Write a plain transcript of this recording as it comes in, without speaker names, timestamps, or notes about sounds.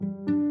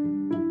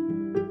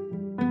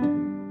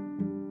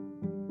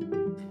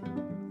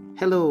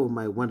Hello,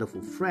 my wonderful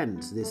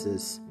friends. This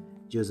is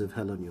Joseph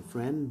Helen, your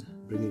friend,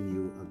 bringing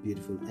you a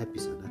beautiful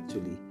episode,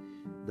 actually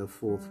the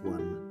fourth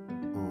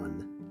one,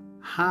 on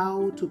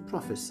how to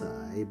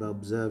prophesy by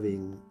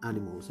observing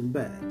animals and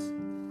birds.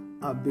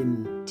 I've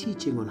been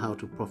teaching on how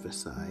to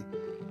prophesy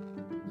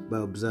by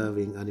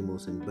observing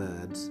animals and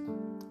birds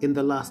in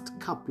the last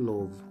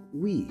couple of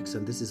weeks,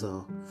 and this is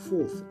our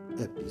fourth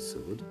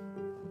episode.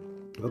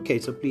 Okay,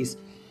 so please,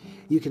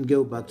 you can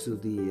go back to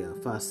the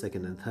first,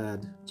 second, and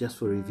third just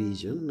for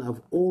revision.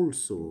 I've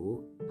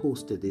also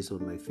posted this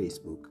on my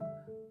Facebook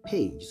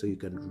page so you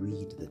can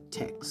read the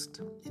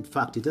text. In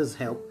fact, it does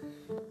help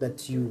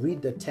that you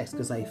read the text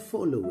because I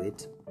follow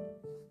it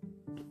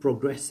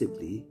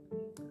progressively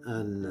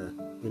and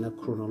in a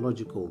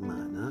chronological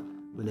manner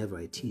whenever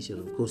I teach.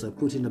 And of course, I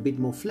put in a bit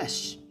more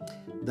flesh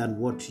than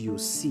what you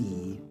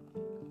see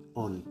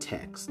on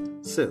text.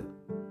 So,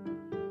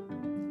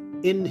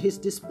 in his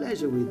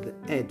displeasure with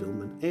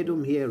Edom, and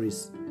Edom here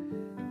is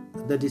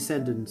the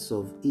descendants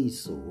of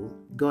Esau,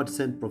 God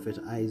sent prophet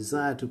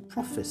Isaiah to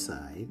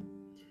prophesy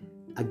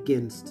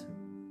against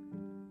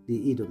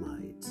the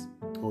Edomites,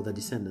 or the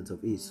descendants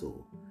of Esau.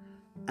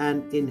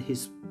 And in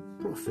his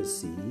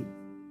prophecy,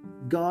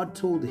 God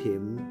told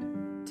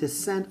him to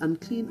send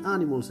unclean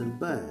animals and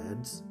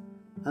birds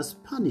as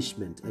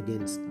punishment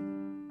against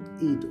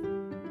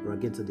Edom, or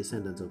against the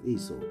descendants of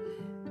Esau.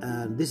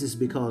 And this is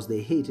because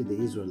they hated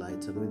the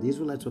Israelites. And when the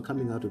Israelites were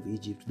coming out of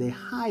Egypt, they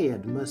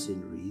hired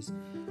mercenaries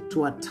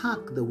to attack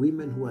the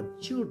women who had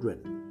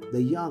children,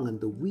 the young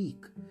and the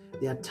weak.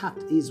 They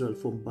attacked Israel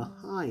from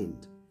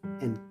behind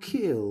and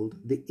killed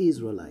the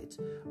Israelites.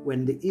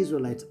 When the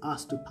Israelites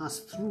asked to pass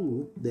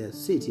through their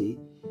city,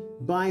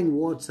 buying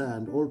water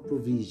and all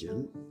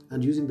provision,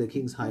 and using the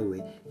king's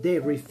highway, they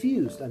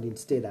refused and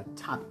instead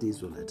attacked the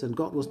Israelites. And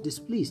God was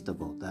displeased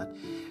about that.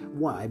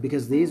 Why?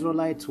 Because the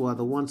Israelites were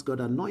the ones God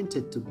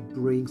anointed to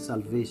bring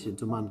salvation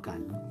to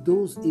mankind,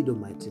 those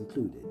Edomites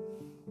included.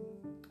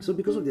 So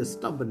because of their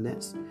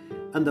stubbornness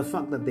and the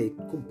fact that they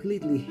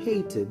completely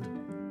hated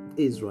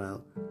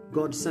Israel,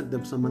 God sent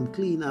them some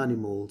unclean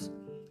animals,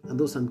 and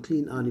those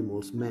unclean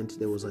animals meant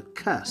there was a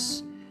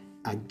curse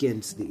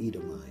against the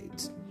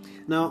Edomites.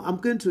 Now, I'm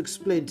going to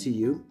explain to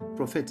you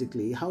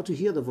prophetically how to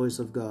hear the voice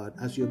of God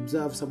as you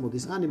observe some of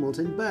these animals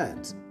and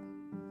birds.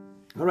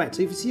 All right,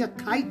 so if you see a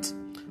kite,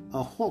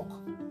 a hawk,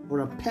 or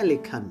a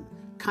pelican,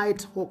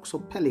 kite, hawks,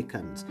 or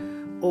pelicans,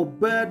 or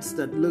birds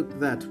that look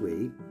that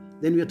way,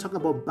 then we are talking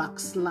about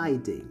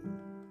backsliding.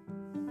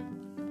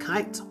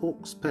 Kite,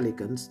 hawks,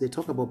 pelicans, they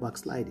talk about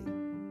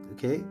backsliding,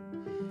 okay?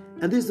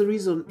 And this is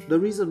the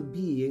reason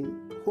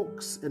being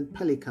hawks and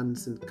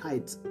pelicans and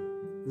kites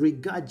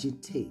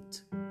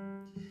regurgitate.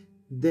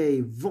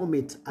 They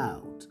vomit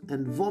out,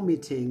 and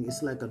vomiting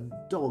is like a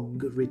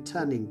dog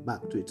returning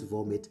back to its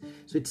vomit.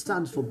 So it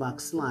stands for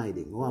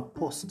backsliding or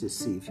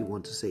apostasy, if you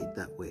want to say it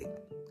that way.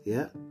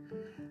 Yeah?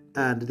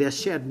 And their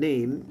shared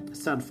name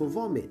stands for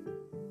vomit.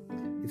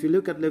 If you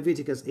look at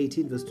Leviticus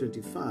 18 verse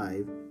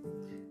 25,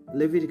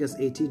 Leviticus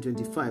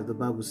 18:25, the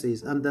Bible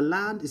says, "And the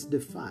land is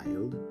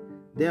defiled,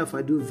 therefore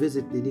I do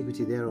visit the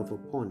iniquity thereof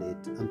upon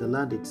it, and the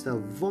land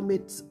itself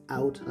vomits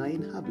out her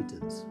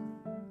inhabitants."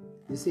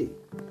 You see,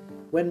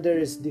 when there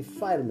is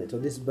defilement, or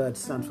this bird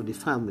stands for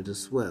defilement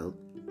as well,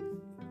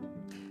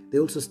 they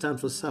also stand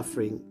for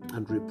suffering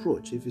and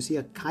reproach. If you see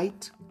a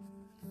kite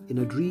in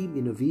a dream,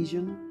 in a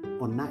vision,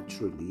 or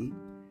naturally,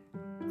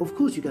 of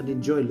course you can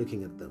enjoy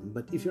looking at them.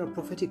 But if you're a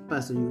prophetic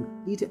person, you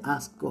need to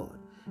ask God,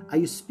 are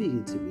you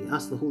speaking to me?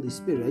 Ask the Holy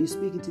Spirit, are you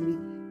speaking to me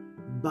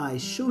by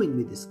showing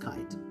me this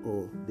kite,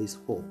 or this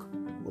hawk,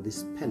 or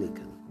this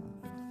pelican?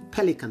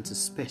 Pelicans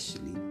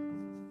especially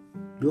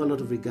do a lot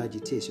of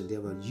regurgitation. They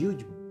have a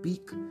huge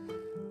beak,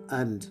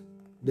 and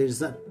there's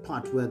that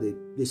part where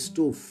they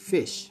store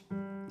fish.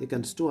 They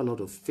can store a lot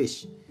of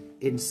fish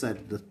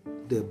inside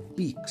their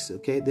beaks,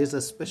 okay? There's a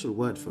special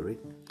word for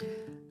it.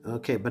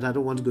 Okay, but I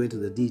don't want to go into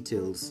the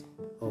details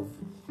of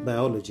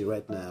biology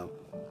right now.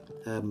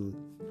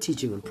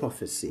 Teaching on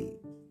prophecy.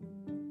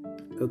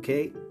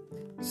 Okay?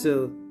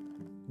 So,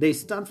 they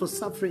stand for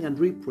suffering and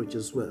reproach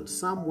as well.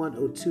 Psalm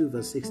 102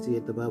 verse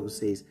 68, the Bible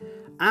says,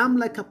 "I'm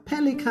like a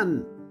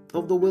pelican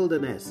of the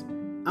wilderness.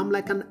 I'm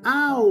like an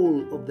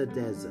owl of the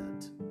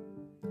desert.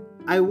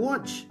 I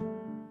watch,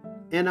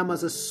 and I'm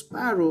as a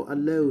sparrow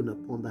alone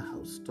upon the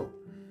housetop."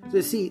 So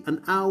you see,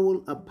 an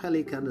owl, a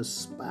pelican, a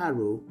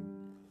sparrow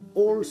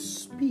all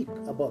speak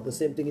about the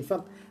same thing. In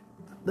fact,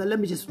 let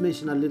me just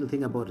mention a little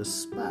thing about a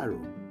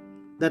sparrow.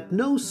 That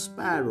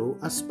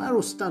a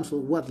sparrow stands for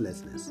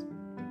worthlessness,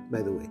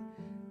 by the way.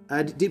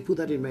 I did put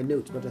that in my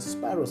notes, but a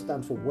sparrow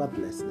stands for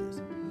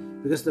worthlessness.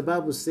 Because the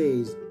Bible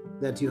says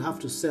that you have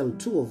to sell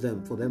two of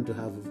them for them to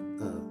have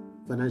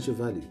financial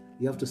value.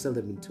 You have to sell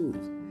them in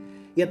twos.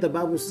 Yet the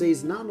Bible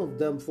says none of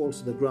them falls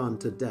to the ground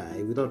to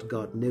die without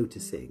God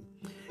noticing.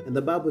 And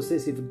the Bible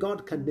says if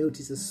God can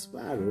notice a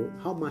sparrow,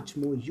 how much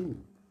more you?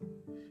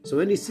 So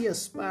when you see a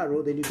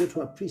sparrow, then you get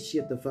to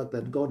appreciate the fact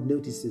that God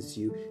notices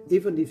you,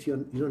 even if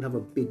you don't have a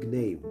big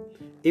name.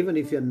 Even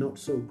if you're not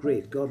so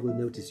great, God will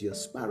notice you. A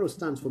sparrow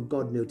stands for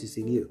God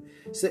noticing you.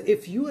 So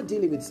if you are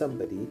dealing with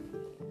somebody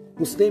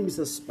whose name is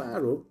a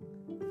sparrow,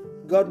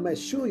 God might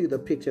show you the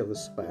picture of a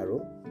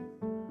sparrow.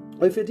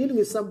 Or if you're dealing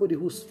with somebody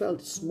who's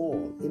felt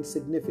small,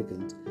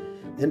 insignificant,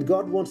 and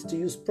God wants to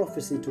use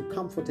prophecy to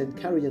comfort,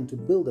 encourage, and to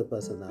build a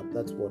person up.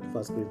 That's what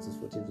 1 Corinthians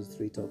 14 verse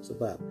 3 talks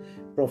about.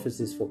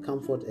 Prophecies for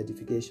comfort,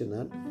 edification,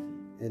 and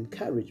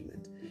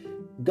encouragement.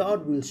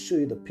 God will show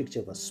you the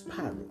picture of a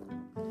sparrow.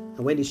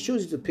 And when He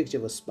shows you the picture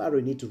of a sparrow,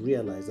 you need to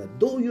realize that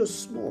though you're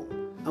small,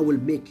 I will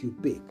make you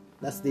big.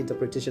 That's the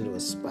interpretation of a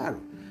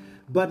sparrow.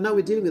 But now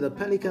we're dealing with a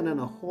pelican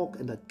and a hawk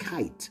and a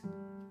kite.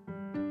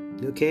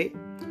 Okay?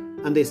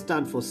 And they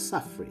stand for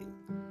suffering.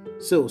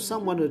 So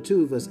Psalm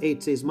 102 verse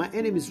 8 says, my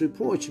enemies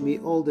reproach me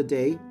all the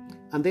day,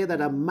 and they that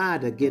are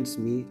mad against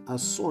me are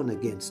sworn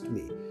against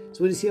me.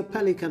 So when you see a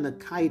pelican, a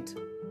kite,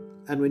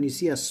 and when you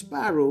see a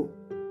sparrow,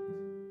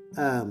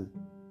 an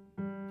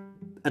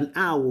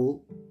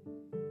owl,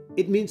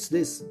 it means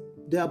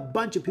there are a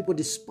bunch of people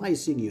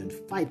despising you and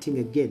fighting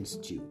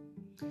against you.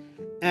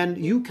 And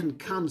you can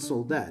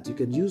cancel that. You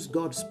can use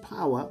God's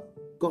power,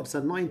 God's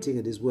anointing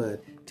and His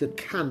word to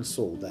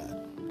cancel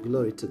that.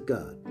 Glory to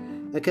God.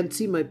 I can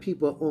see my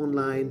people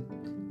online.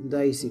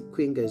 Daisy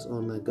Quinga is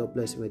online. God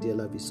bless you, my dear.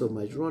 Love you so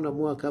much. Rhonda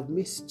Moak, I've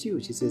missed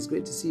you. She says,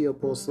 great to see you,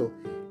 Apostle.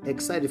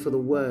 Excited for the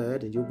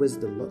word and your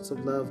wisdom. Lots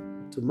of love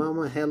to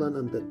Mama Helen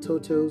and the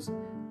Totos.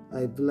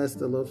 I bless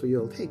the Lord for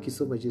you all. Thank you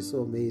so much. You're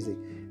so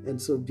amazing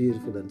and so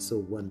beautiful and so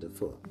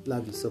wonderful.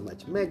 Love you so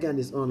much. Megan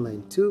is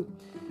online too.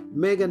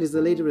 Megan is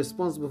the lady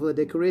responsible for the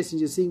decorations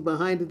you're seeing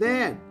behind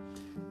there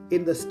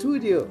in the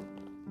studio.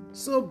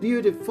 So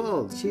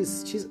beautiful.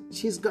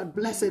 She's got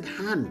blessed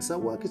hands. Her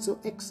work is so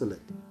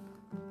excellent.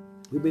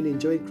 We've been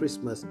enjoying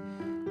Christmas,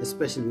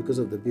 especially because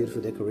of the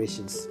beautiful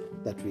decorations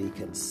that we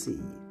can see.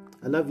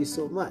 I love you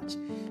so much.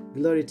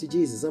 Glory to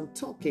Jesus. I'm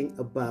talking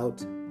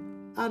about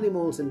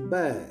animals and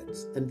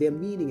birds and their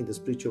meaning in the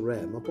spiritual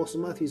realm. Apostle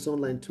Matthew is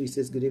online too. He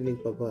says, good evening,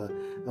 Papa.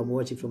 I'm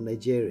watching from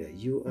Nigeria.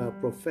 You are a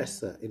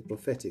professor in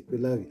prophetic. We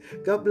love you.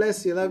 God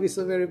bless you. I love you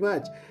so very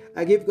much.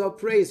 I give God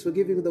praise for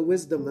giving you the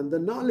wisdom and the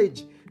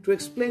knowledge to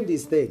explain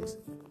these things.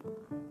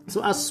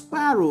 So a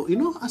sparrow,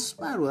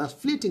 a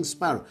fleeting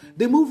sparrow,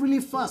 they move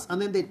really fast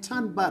and then they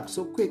turn back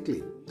so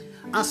quickly.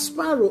 A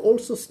sparrow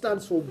also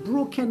stands for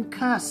broken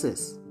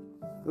curses.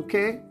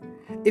 Okay?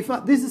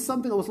 This is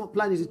something I was not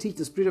planning to teach,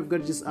 the Spirit of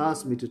God just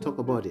asked me to talk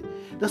about it.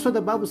 That's what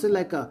the Bible says,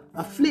 like a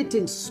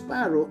fleeting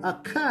sparrow, a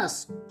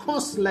curse,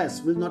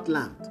 costless, will not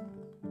land.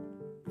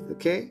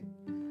 Okay?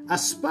 A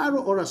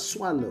sparrow or a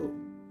swallow,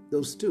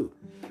 those two.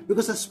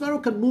 Because a sparrow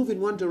can move in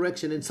one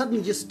direction and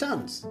suddenly just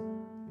turns.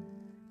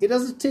 It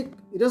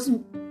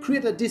doesn't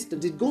create a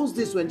distance. It goes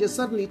this way and just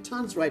suddenly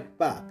turns right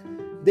back.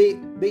 They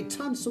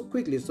turn so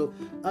quickly. So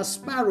a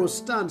sparrow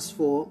stands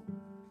for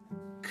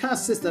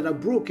curses that are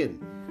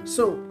broken.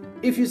 So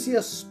if you see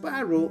a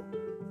sparrow,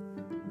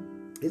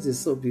 this is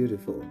so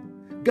beautiful.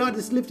 God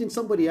is lifting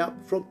somebody up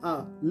from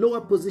a lower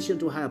position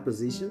to a higher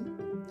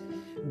position.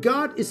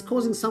 God is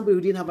causing somebody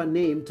who didn't have a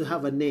name to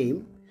have a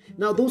name.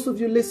 Now, those of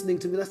you listening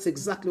to me, that's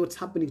exactly what's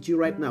happening to you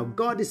right now.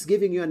 God is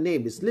giving you a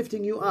name. He's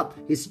lifting you up.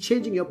 He's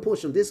changing your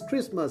portion. This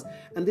Christmas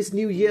and this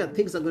new year,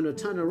 things are going to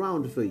turn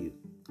around for you.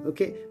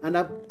 Okay? And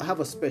I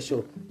have a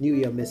special New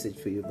Year message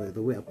for you, by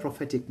the way, a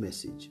prophetic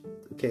message.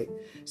 Okay?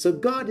 So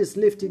God is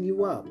lifting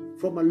you up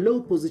from a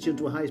low position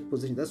to a high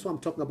position. That's why I'm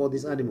talking about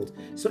these animals.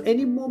 So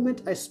any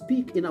moment I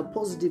speak in a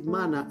positive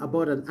manner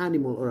about an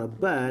animal or a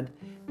bird,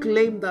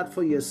 claim that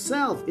for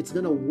yourself. It's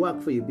going to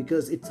work for you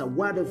because it's a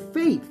word of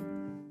faith.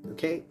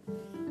 Okay?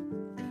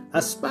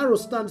 A sparrow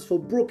stands for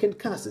broken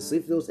curses. So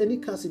if there was any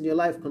curse in your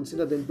life,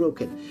 consider them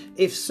broken.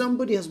 If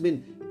somebody has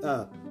been,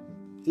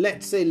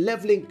 let's say,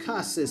 leveling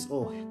curses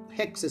or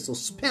hexes or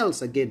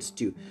spells against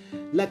you,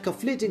 like a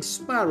fleeting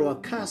sparrow, a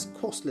curse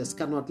costless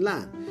cannot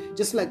land.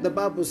 Just like the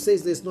Bible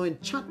says, there's no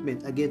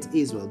enchantment against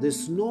Israel.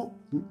 There's no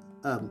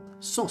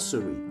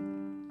sorcery,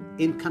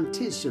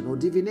 incantation, or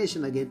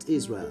divination against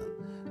Israel.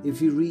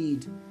 If you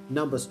read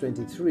Numbers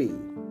 23,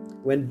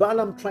 when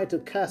Balaam tried to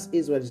curse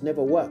Israel, it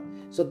never worked.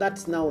 So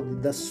that's now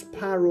the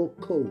sparrow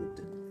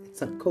code.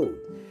 It's a code.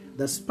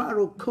 The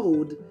sparrow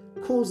code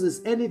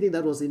causes anything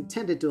that was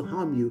intended to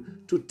harm you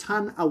to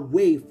turn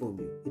away from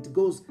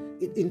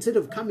you. Instead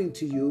of coming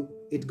to you,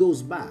 it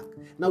goes back.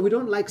 Now, we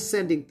don't like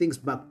sending things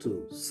back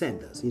to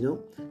senders,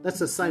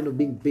 That's a sign of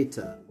being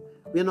bitter.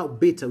 We are not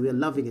bitter. We are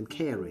loving and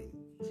caring.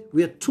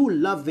 We are too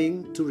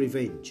loving to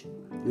revenge.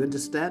 You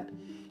understand?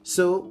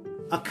 So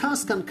a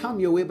curse can come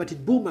your way, but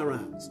it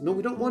boomerangs. No,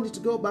 we don't want it to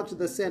go back to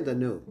the sender,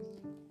 no.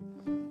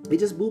 It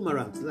just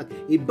boomerangs. Like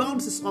it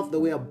bounces off the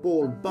way a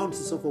ball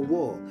bounces off a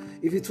wall.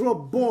 If you throw a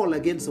ball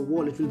against a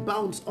wall, it will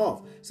bounce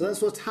off. So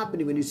that's what's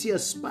happening. When you see a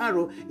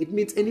sparrow, it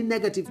means any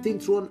negative thing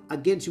thrown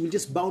against you will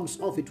just bounce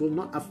off. It will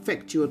not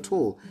affect you at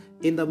all.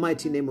 In the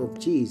mighty name of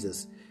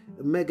Jesus.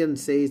 Megan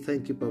says,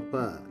 thank you,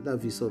 Papa.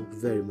 Love you so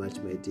very much,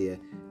 my dear.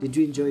 Did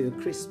you enjoy your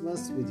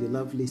Christmas with your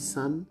lovely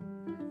son?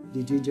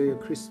 Did you enjoy your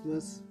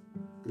Christmas?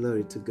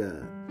 Glory to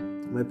God.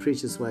 My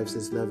precious wife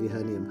says, love you,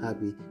 honey. I'm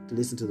happy to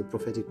listen to the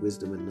prophetic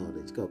wisdom and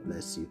knowledge. God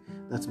bless you.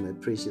 That's my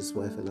precious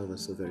wife. I love her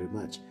so very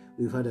much.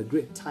 We've had a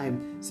great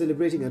time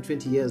celebrating our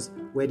 20 years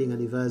wedding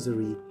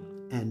anniversary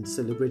and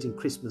celebrating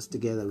Christmas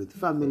together with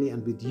family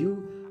and with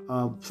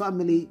you,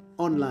 family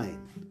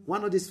online.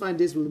 One of these fine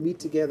days we'll meet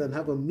together and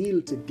have a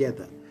meal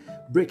together,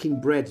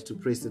 breaking bread to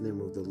praise the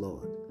name of the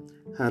Lord.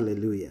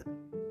 Hallelujah.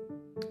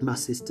 My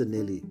sister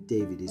Nellie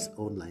David is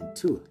online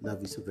too.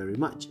 Love you so very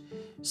much.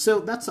 So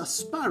that's a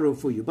sparrow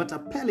for you, but a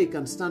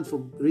pelican stands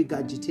for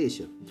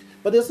regurgitation.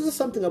 But there's also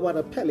something about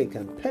a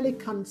pelican.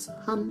 Pelicans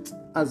hunt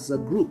as a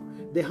group.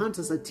 They hunt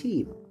as a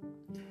team.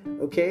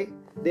 Okay?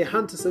 They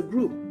hunt as a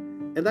group.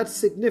 And that's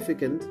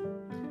significant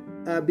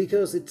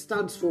because it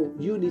stands for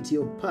unity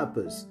of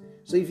purpose.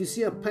 So if you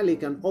see a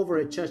pelican over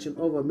a church and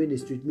over a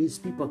ministry, it means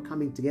people are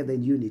coming together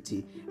in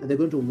unity and they're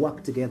going to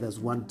work together as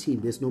one team.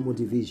 There's no more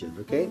division.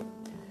 Okay?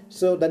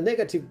 So the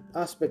negative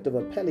aspect of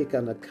a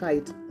pelican, a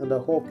kite, and a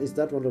hawk is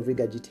that one of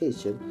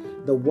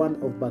regurgitation, the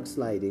one of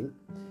backsliding.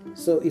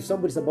 So if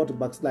somebody's about to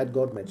backslide,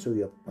 God might show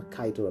you a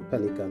kite or a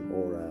pelican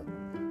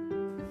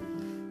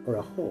or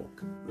a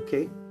hawk,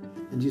 okay?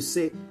 And you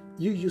say,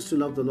 you used to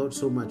love the Lord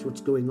so much,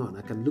 what's going on?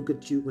 I can look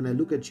at you, when I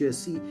look at you, I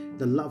see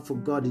the love for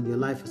God in your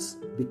life has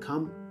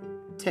become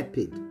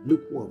tepid,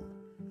 lukewarm.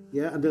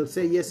 Yeah, and they'll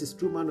say, yes, it's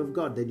true, man of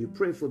God. Then you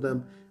pray for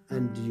them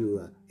and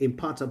you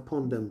impart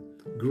upon them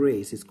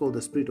grace. It's called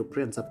the spirit of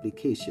prayer and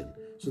supplication,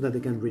 so that they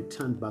can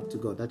return back to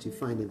God. That you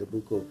find in the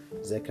book of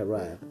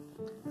Zechariah,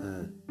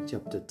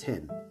 chapter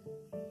 10.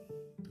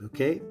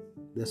 Okay?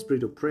 The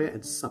spirit of prayer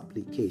and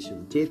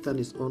supplication. Jathan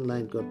is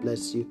online. God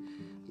bless you.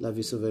 Love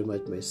you so very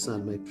much, my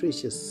son, my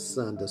precious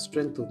son, the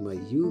strength of my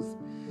youth.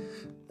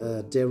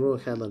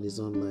 Daryl Helen is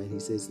online. He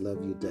says,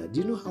 love you, Dad.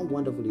 Do you know how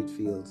wonderful it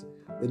feels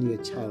when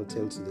your child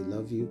tells you they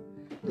love you?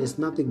 There's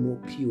nothing more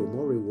pure,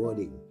 more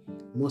rewarding,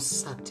 more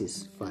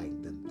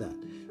satisfying than that.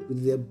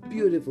 With their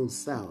beautiful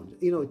sound.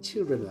 You know,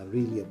 children are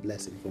really a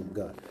blessing from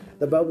God.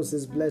 The Bible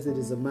says, blessed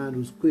is a man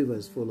whose quiver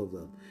is full of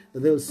them.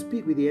 That they'll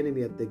speak with the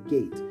enemy at the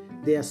gate.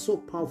 They are so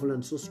powerful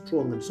and so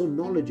strong and so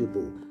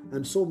knowledgeable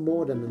and so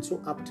modern and so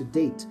up to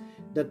date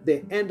that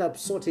they end up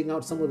sorting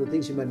out some of the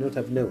things you might not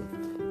have known.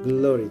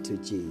 Glory to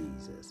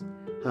Jesus.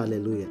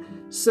 Hallelujah.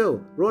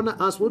 So, Rona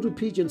asked, what do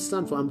pigeons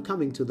stand for? I'm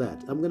coming to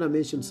that. I'm going to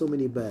mention so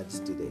many birds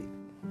today.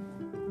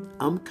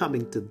 I'm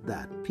coming to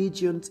that.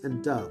 Pigeons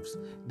and doves,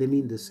 they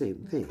mean the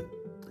same thing.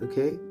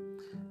 Okay?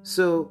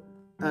 So,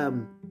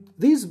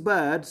 these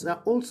birds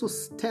are also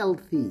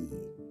stealthy.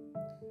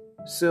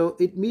 So,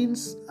 it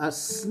means a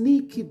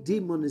sneaky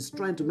demon is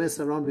trying to mess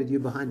around with you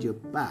behind your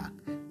back.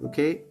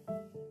 Okay?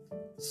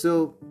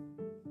 So,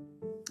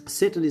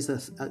 Satan is a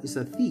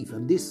thief,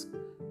 and these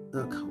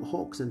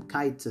hawks and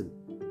kites. And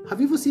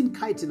have you ever seen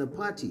kites in a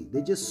party?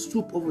 They just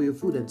swoop over your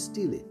food and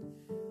steal it.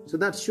 So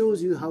that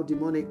shows you how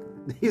demonic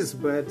these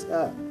birds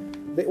are.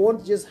 They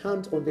won't just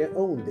hunt on their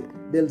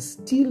own. They'll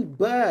steal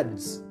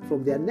birds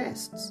from their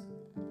nests.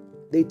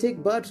 They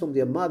take birds from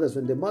their mothers.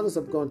 When their mothers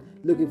have gone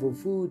looking for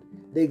food,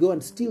 they go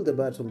and steal the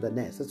birds from the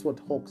nest. That's what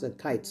hawks and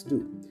kites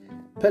do.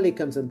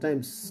 Pelicans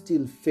sometimes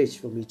steal fish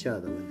from each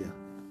other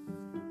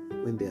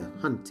when they're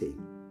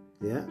hunting.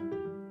 Yeah.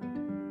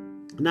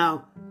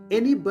 Now,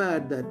 any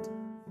bird that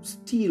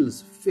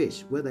steals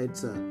fish, whether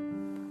it's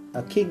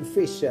a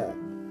kingfisher,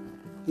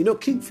 you know,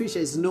 kingfisher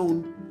is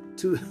known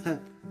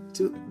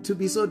to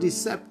be so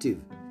deceptive.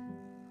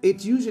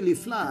 It usually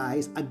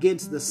flies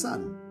against the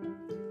sun.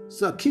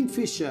 So a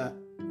kingfisher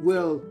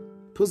will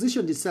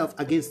position itself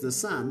against the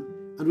sun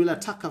and will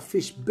attack a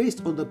fish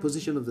based on the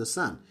position of the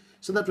sun.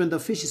 So that when the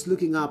fish is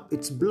looking up,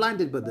 it's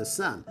blinded by the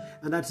sun.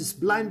 And as it's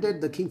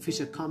blinded, the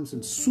kingfisher comes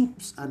and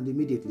swoops and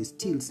immediately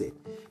steals it.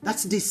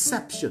 That's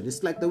deception.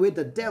 It's like the way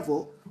the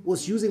devil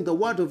was using the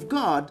word of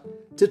God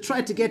to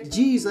try to get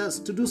Jesus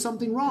to do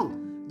something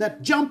wrong.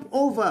 That jump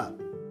over,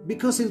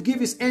 because he'll give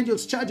his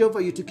angels charge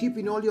over you to keep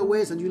in all your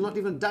ways, and you'll not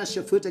even dash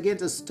your foot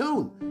against a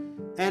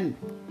stone. And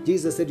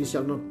Jesus said, you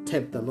shall not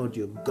tempt the Lord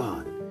your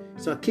God.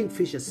 So a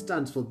kingfisher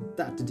stands for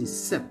that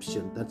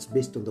deception that's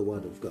based on the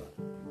word of God.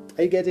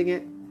 Are you getting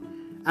it?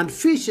 And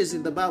fishes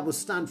in the Bible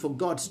stand for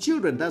God's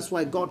children. That's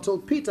why God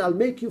told Peter, I'll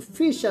make you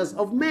fishers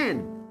of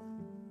men.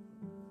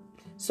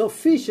 So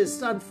fishes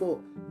stand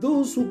for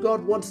those who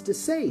God wants to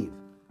save.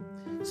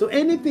 So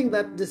anything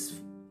that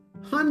is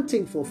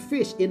hunting for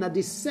fish in a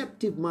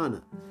deceptive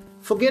manner,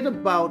 forget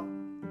about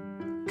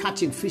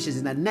catching fishes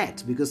in a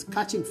net, because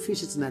catching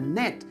fishes in a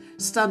net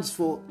stands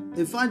for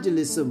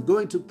evangelism,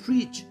 going to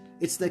preach.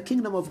 It's the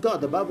kingdom of God.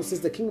 The Bible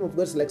says the kingdom of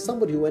God is like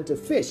somebody who went to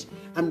fish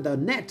and the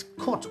net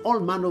caught all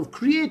manner of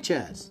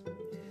creatures.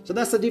 So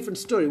that's a different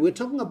story. We're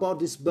talking about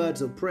these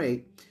birds of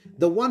prey,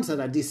 the ones that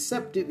are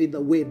deceptive in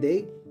the way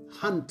they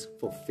hunt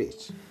for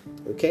fish.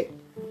 Okay?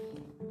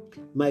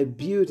 My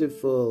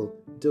beautiful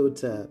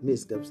daughter,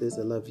 Miss Gab says,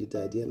 I love you,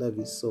 Daddy. I love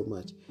you so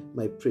much.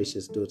 My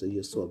precious daughter,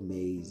 you're so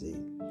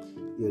amazing.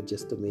 You're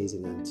just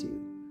amazing, aren't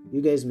you?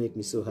 You guys make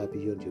me so happy,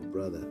 you and your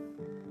brother.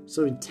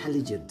 So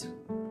intelligent.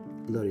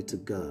 Glory to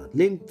God.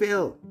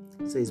 Linkville,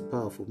 says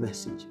powerful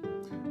message.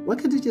 Why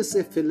can't you just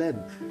say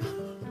Philen?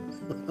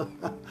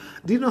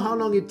 Do you know how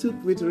long it took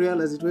me to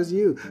realize it was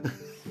you?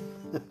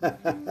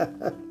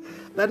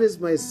 That is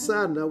my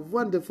son, a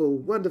wonderful,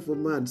 wonderful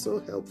man, so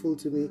helpful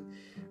to me,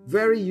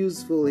 very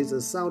useful. He's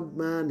a sound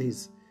man.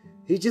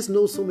 He just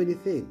knows so many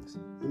things,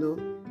 you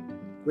know.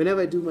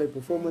 Whenever I do my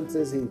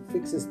performances, he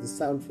fixes the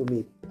sound for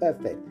me.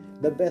 Perfect.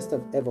 The best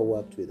I've ever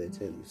worked with, I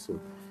tell you.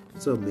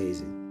 So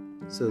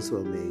amazing. So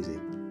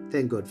amazing.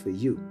 Thank God for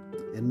you.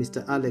 And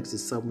Mr. Alex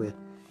is somewhere.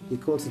 He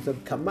calls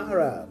himself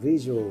Camara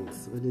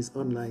Visuals when he's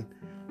online.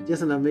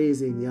 Just an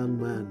amazing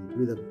young man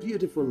with a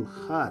beautiful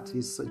heart.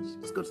 He's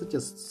got such a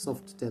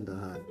soft, tender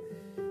heart.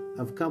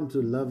 I've come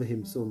to love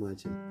him so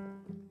much.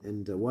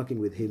 And working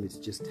with him is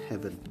just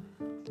heaven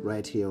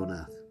right here on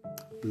earth.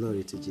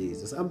 Glory to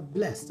Jesus. I'm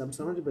blessed. I'm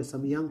surrounded by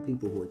some young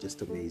people who are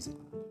just amazing.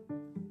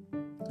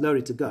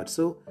 Glory to God.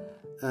 So,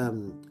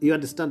 you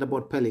understand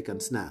about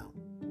pelicans now.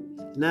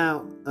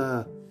 Now,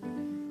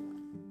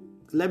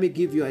 let me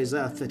give you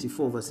Isaiah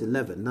 34 verse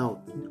 11.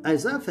 Now,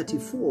 Isaiah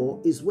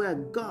 34 is where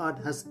God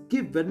has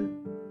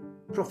given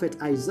Prophet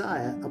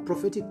Isaiah a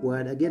prophetic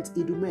word against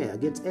Idumea,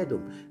 against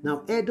Edom.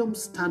 Now, Edom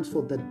stands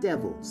for the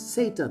devil,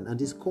 Satan and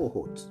his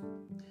cohorts.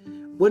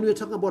 When we're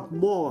talking about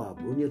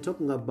Moab, when you're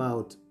talking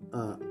about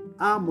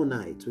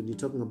Ammonites, when you're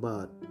talking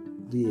about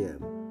the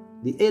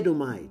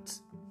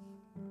Edomites,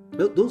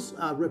 those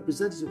are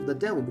representatives of the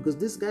devil, because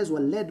these guys were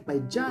led by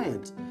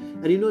giants.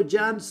 And you know,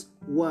 giants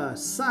were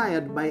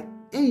sired by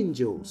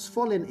angels,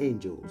 fallen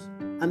angels.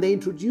 And they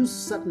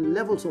introduced certain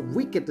levels of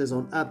wickedness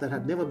on earth that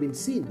had never been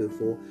seen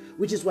before,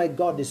 which is why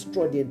God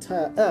destroyed the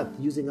entire earth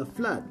using a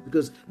flood,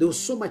 because there was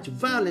so much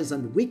violence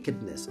and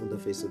wickedness on the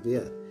face of the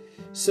earth.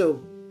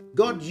 So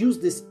God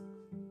used these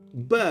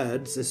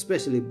birds,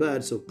 especially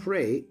birds of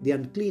prey, the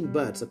unclean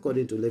birds,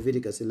 according to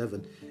Leviticus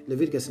 11.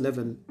 Leviticus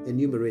 11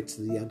 enumerates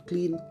the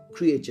unclean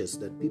creatures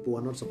that people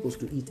are not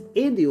supposed to eat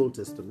in the Old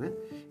Testament.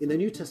 In the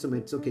New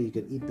Testament, it's okay, you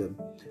can eat them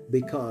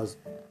because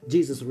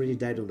Jesus already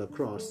died on the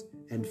cross.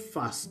 And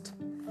 1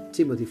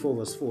 Timothy 4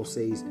 verse 4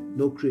 says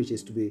no creature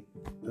is to be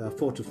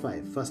 4 to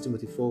 5. 1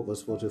 Timothy 4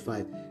 verse 4 to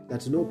 5,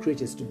 that no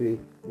creature is to be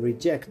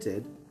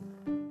rejected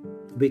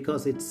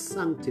because it's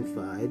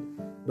sanctified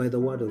by the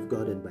word of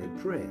God and by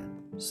prayer.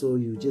 So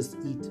you just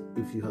eat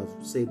if you have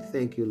said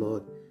thank you,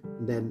 Lord.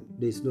 Then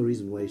there's no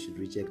reason why you should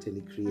reject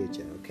any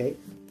creature. Okay,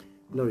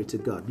 glory to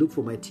God. Look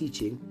for my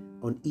teaching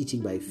on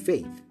eating by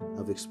faith.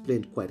 I've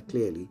explained quite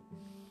clearly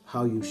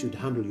how you should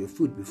handle your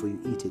food before you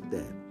eat it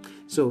there.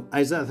 So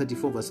Isaiah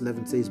 34 verse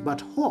 11 says,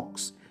 but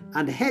hawks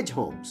and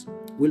hedgehogs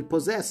will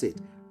possess it,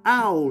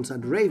 owls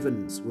and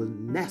ravens will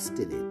nest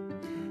in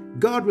it.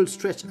 God will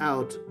stretch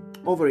out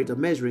over it a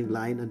measuring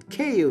line, and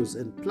chaos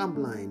and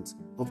plumb lines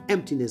of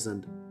emptiness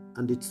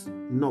and its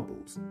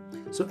nobles.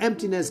 So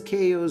emptiness,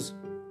 chaos,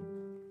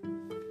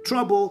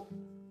 trouble,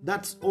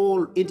 that's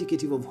all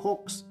indicative of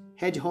hawks,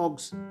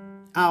 hedgehogs,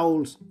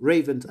 owls,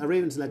 ravens. A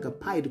raven's like a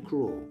pied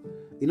crow.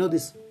 You know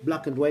this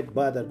black and white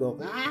bird that go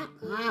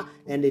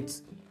and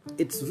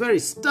it's very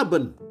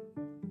stubborn.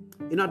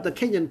 You know, at the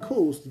Kenyan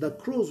coast, the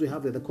crows we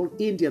have there, they're called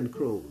Indian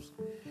crows.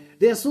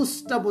 They are so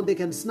stubborn they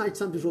can snatch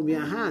something from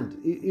your hand.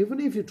 Even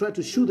if you try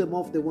to shoo them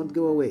off, they won't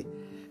go away.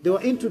 They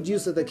were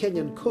introduced at the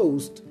Kenyan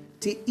coast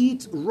to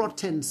eat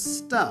rotten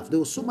stuff. There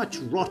was so much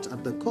rot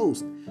at the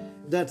coast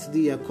that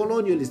the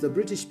colonialists, the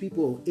British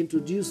people,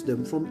 introduced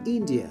them from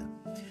India.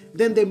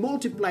 Then they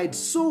multiplied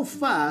so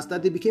fast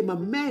that they became a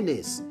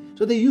menace.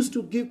 So they used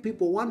to give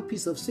people one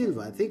piece of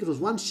silver. I think it was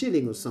 1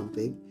 shilling or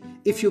something.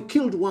 If you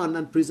killed one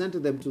and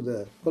presented them to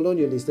the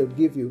colonialists, they would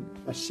give you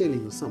a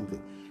shilling or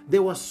something. They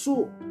were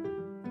so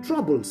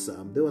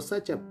troublesome. They were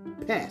such a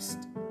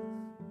pest.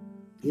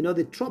 You know,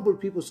 they troubled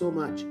people so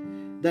much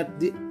that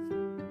the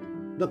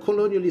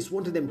colonialists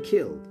wanted them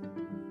killed.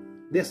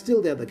 They're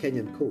still there at the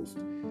Kenyan coast.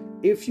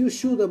 If you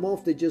shoo them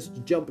off, they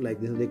just jump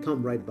like this and they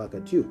come right back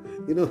at you.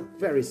 You know,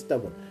 very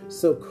stubborn.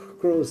 So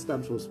crow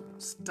stands for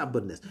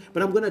stubbornness.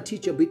 But I'm going to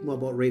teach you a bit more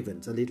about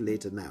ravens a little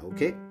later now,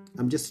 okay?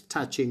 I'm just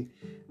touching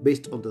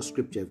based on the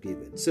scripture I've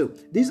given. So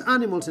these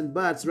animals and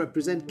birds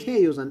represent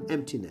chaos and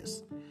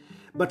emptiness.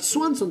 But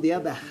swans, on the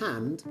other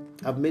hand,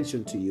 I've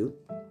mentioned to you,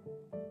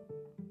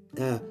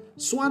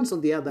 swans, on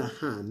the other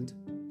hand,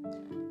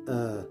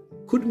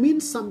 could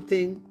mean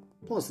something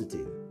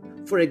positive.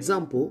 For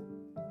example,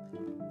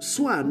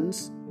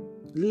 swans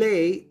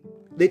they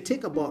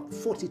take about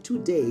 42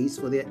 days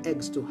for their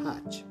eggs to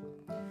hatch.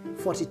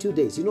 42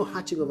 days. You know,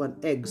 hatching of an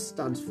egg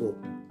stands for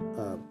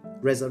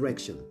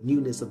resurrection,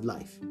 newness of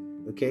life.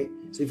 Okay?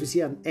 So if you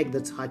see an egg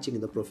that's hatching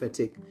in the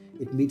prophetic,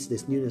 it means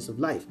this newness of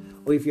life.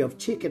 Or if you have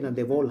chicken and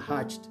they've all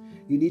hatched,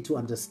 you need to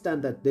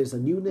understand that there's a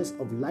newness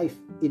of life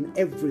in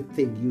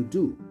everything you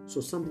do.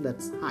 So something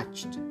that's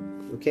hatched.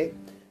 Okay?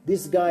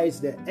 These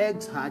guys, their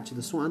eggs hatch,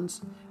 the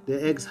swans,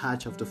 their eggs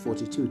hatch after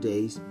 42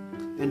 days.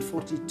 And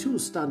 42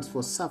 stands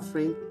for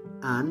suffering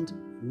and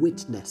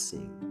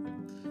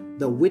witnessing.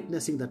 The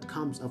witnessing that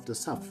comes after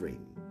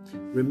suffering.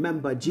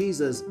 Remember,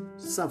 Jesus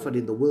suffered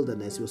in the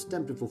wilderness. He was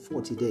tempted for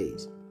 40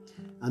 days.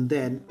 And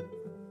then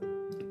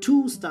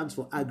 2 stands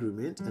for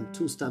agreement and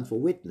 2 stands for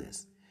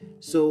witness.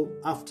 So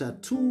after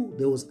 2,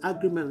 there was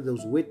agreement and there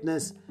was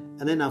witness.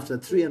 And then after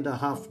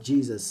 3.5,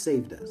 Jesus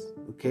saved us.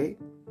 Okay?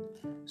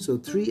 So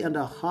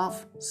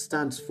 3.5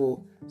 stands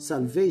for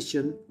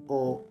salvation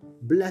or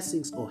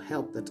blessings or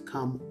help that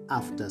come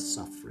after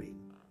suffering.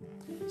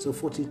 So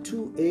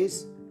 42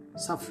 is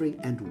suffering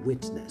and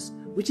witness,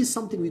 which is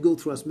something we go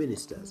through as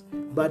ministers.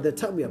 By the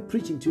time we are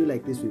preaching to you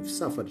like this, we've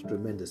suffered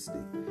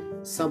tremendously.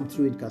 Some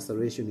through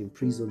incarceration,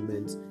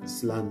 imprisonment,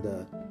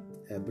 slander,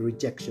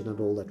 rejection and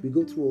all that. We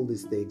go through all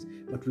these things,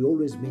 but we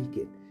always make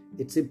it.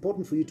 It's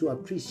important for you to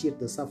appreciate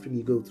the suffering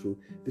you go through,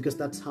 because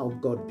that's how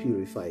God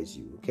purifies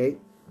you, okay?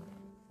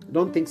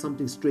 Don't think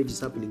something strange is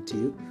happening to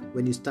you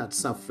when you start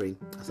suffering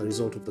as a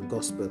result of the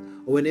gospel,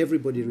 or when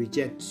everybody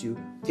rejects you,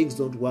 things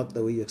don't work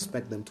the way you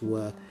expect them to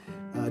work.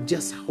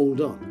 Just hold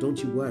on.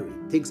 Don't you worry.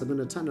 Things are going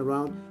to turn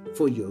around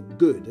for your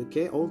good,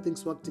 okay? All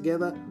things work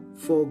together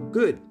for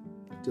good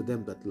to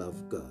them that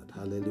love God.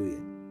 Hallelujah.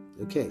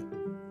 Okay.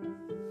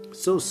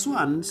 So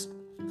swans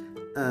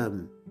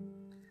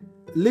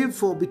live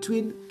for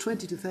between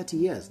 20 to 30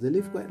 years. They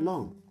live quite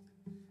long.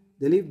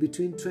 They live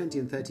between 20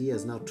 and 30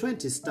 years. Now,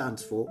 20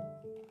 stands for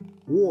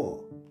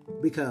war,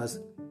 because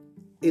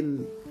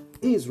in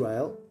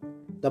Israel,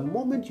 the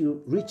moment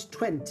you reach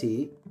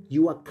 20,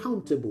 you are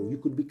countable. You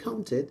could be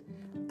counted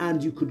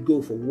and you could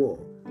go for war.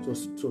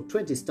 So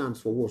 20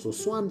 stands for war. So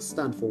swans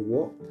stand for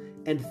war,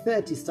 and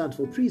 30 stands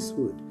for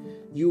priesthood.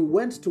 You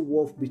went to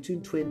war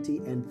between 20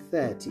 and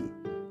 30.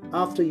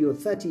 After you were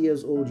 30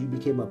 years old, you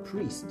became a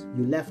priest.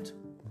 You left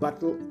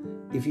battle.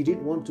 If you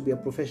didn't want to be a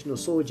professional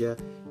soldier,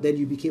 then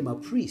you became a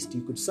priest.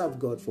 You could serve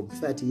God for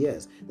 30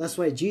 years. That's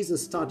why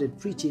Jesus started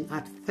preaching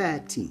at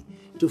 30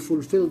 to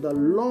fulfill the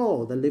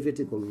law, the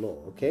Levitical law,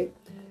 okay?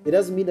 It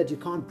doesn't mean that you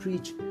can't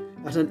preach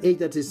at an age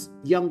that is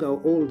younger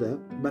or older,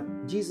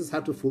 but Jesus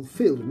had to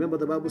fulfill. Remember,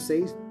 the Bible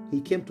says he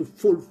came to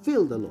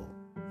fulfill the law.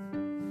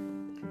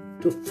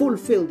 To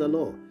fulfill the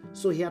law.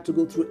 So he had to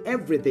go through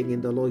everything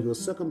in the law. He was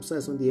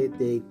circumcised on the 8th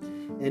day,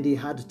 and he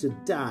had to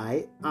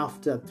die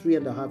after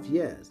 3.5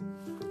 years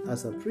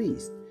as a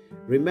priest.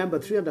 Remember,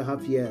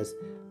 3.5 years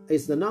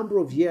is the number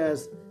of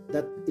years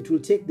that it will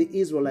take the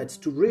Israelites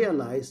to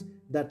realize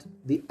that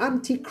the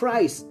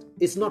Antichrist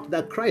is not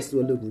the Christ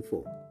we're looking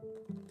for.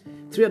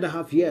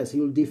 3.5 years, he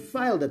will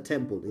defile the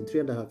temple in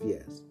 3.5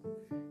 years.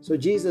 So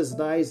Jesus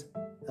dies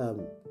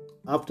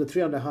after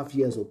 3.5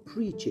 years of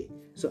preaching.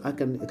 So I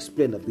can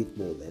explain a bit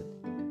more then.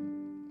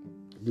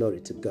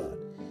 Glory to God.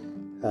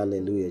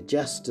 Hallelujah.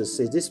 Justice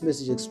says, this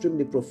message is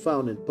extremely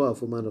profound and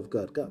powerful, man of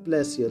God. God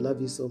bless you. I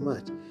love you so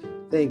much.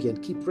 Thank you.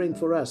 And keep praying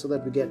for us so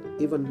that we get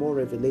even more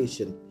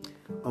revelation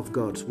of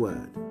God's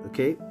word.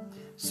 Okay?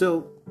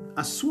 So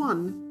a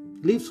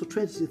swan lives for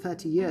 20 to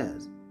 30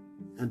 years.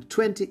 And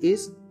 20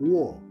 is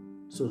war.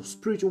 So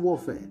spiritual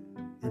warfare.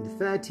 And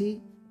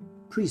 30,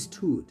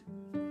 priesthood.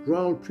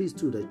 Royal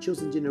priesthood, a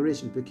chosen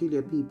generation,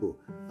 peculiar people,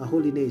 a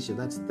holy nation.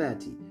 That's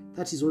 30.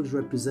 That is always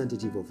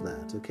representative of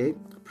that, okay?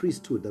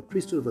 Priesthood, the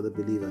priesthood of the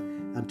believer.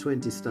 And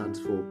 20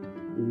 stands for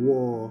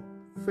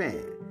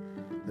warfare,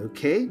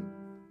 okay?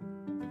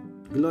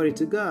 Glory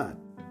to God.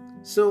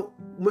 So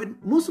when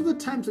most of the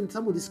times when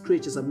some of these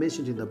creatures are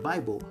mentioned in the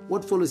Bible,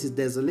 what follows is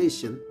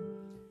desolation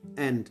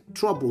and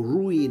trouble,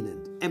 ruin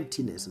and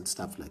emptiness and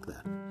stuff like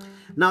that.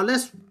 Now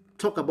let's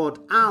talk about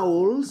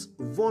owls,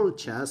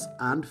 vultures,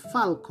 and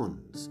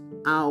falcons.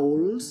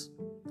 Owls,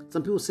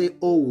 some people say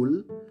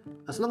owl.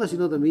 As long as you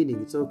know the meaning,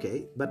 it's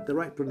okay. But the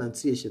right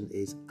pronunciation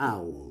is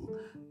owl.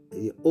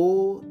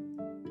 O-W-L,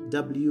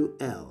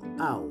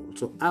 owl.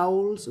 So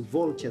owls,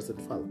 vultures,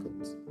 and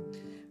falcons.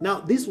 Now,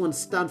 these ones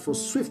stand for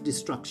swift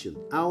destruction.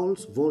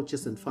 Owls,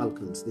 vultures, and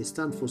falcons. They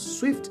stand for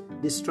swift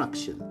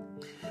destruction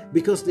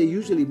because they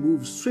usually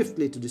move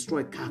swiftly to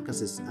destroy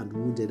carcasses and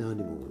wounded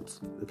animals.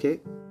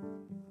 Okay?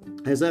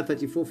 Isaiah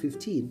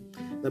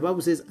 34:15, the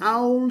Bible says,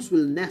 owls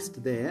will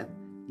nest there,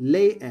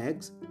 lay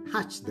eggs,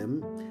 hatch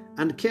them,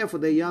 and care for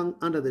their young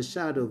under the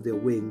shadow of their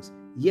wings.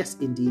 Yes,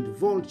 indeed,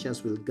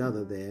 vultures will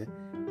gather there,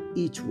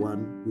 each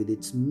one with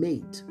its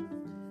mate.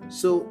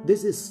 So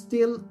this is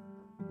still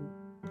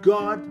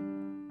God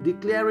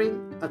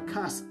declaring a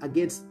curse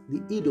against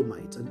the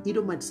Edomites. And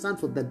Edomite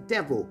stands for the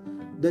devil,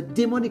 the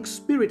demonic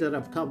spirit that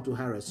have come to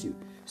harass you.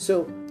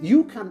 So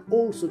you can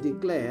also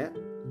declare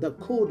the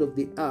code of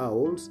the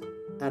owls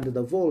and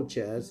the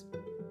vultures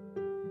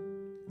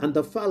and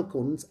the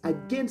falcons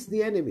against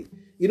the enemy.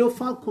 You know,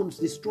 falcons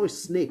destroy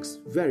snakes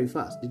very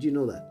fast. Did you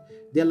know that?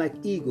 They're like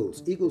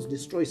eagles. Eagles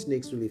destroy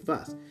snakes really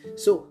fast.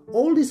 So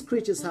all these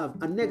creatures have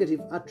a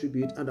negative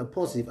attribute and a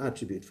positive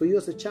attribute. For you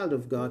as a child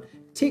of God,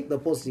 take the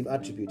positive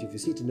attribute if you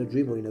see it in a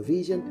dream or in a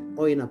vision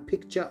or in a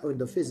picture or in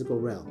the physical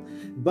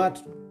realm.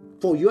 But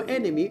for your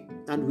enemy,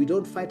 and we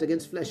don't fight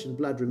against flesh and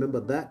blood, remember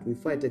that. We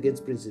fight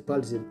against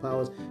principalities and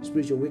powers,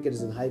 spiritual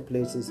wickedness in high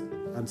places,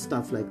 and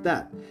stuff like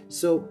that.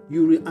 So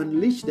you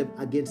unleash them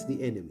against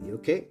the enemy,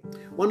 okay?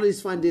 One of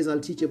these fine days, I'll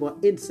teach you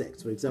about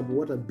insects. For example,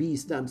 what a bee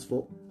stands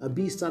for. A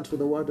bee stands for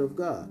the word of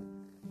God,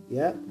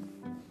 yeah?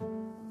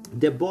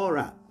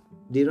 Deborah,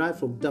 derived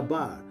from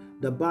Dabar.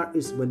 The bar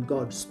is when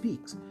God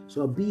speaks.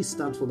 So a B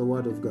stands for the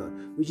word of God,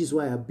 which is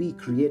why a B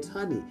creates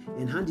honey.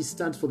 And honey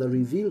stands for the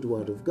revealed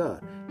word of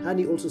God.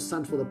 Honey also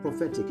stands for the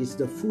prophetic. It's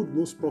the food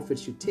most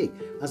prophets should take.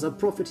 As a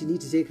prophet, you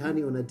need to take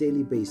honey on a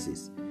daily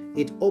basis.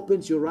 It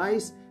opens your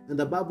eyes, and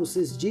the Bible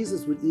says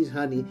Jesus would eat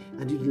honey,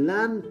 and you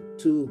learn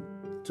to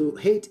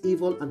hate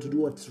evil and to do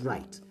what's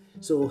right.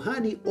 So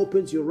honey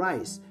opens your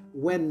eyes.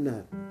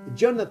 When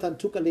Jonathan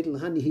took a little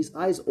honey, his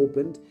eyes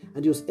opened,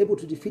 and he was able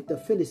to defeat the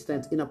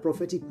Philistines in a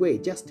prophetic way.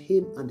 Just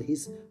him and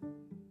his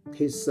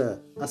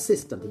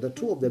assistant, the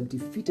two of them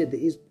defeated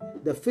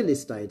the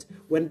Philistines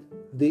when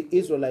the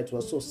Israelites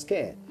were so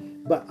scared.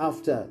 But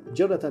after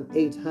Jonathan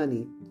ate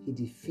honey, he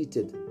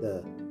defeated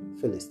the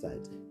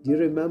Philistines. Do you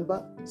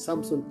remember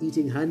Samson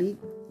eating honey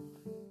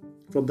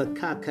from the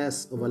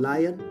carcass of a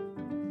lion?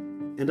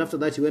 And after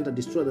that, he went and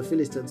destroyed the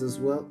Philistines as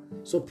well.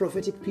 So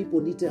prophetic people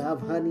need to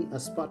have honey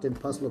as part and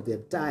parcel of their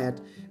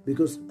diet,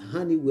 because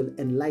honey will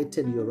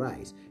enlighten your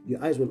eyes.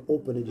 Your eyes will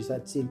open and you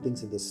start seeing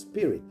things in the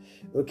spirit.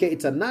 Okay,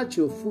 it's a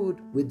natural food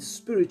with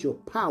spiritual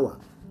power.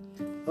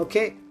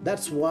 Okay,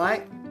 that's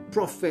why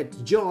Prophet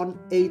John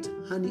ate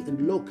honey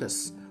and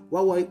locusts.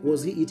 Why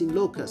was he eating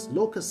locusts?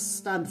 Locusts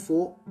stand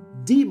for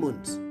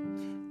demons.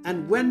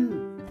 And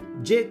when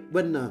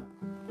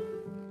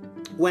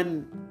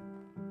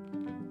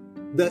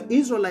the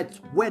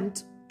Israelites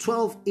went,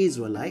 12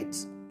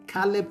 Israelites,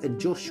 Caleb and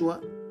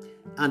Joshua,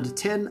 and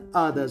 10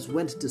 others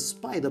went to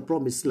spy the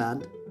promised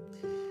land.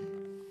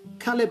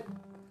 Caleb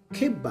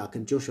came back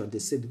and Joshua, and they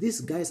said,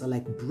 these guys are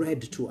like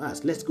bread to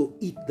us. Let's go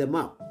eat them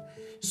up.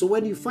 So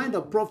when you find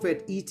a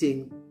prophet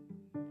eating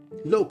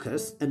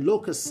locusts, and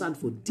locusts stand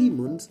for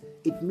demons,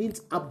 it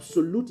means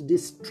absolute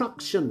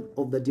destruction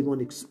of the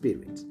demonic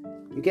spirit.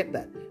 You get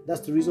that?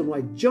 That's the reason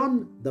why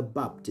John the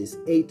Baptist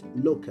ate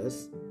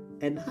locusts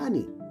and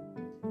honey.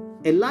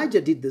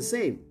 Elijah did the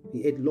same.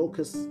 He ate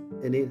locusts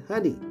and ate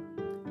honey,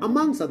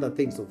 amongst other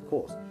things, of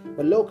course.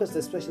 But locusts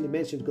especially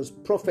mentioned because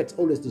prophets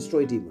always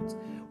destroy demons.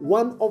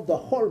 One of the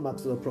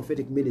hallmarks of the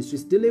prophetic ministry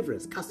is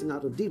deliverance, casting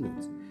out of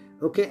demons.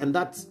 Okay, and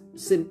that's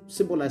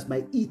symbolized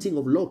by eating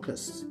of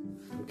locusts.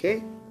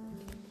 Okay,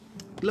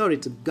 glory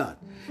to God.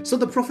 So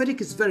the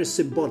prophetic is very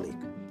symbolic,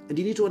 and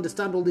you need to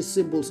understand all these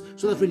symbols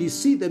so that when you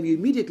see them, you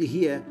immediately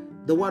hear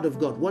the word of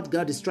God, what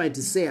God is trying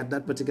to say at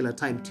that particular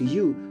time to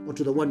you or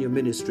to the one you're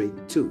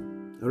ministering to.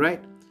 All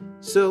right.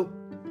 So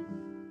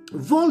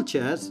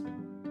vultures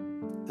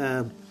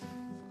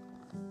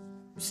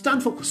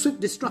stand for swift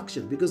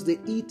destruction because they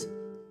eat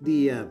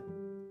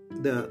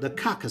the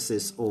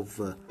carcasses of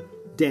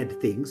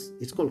dead things.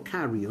 It's called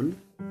carrion.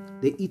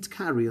 They eat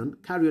carrion.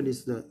 Carrion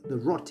is the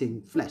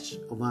rotting flesh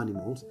of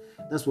animals.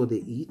 That's what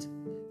they eat.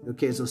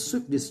 Okay, so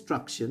swift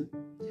destruction.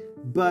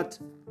 But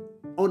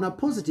on a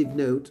positive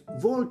note,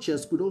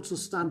 vultures could also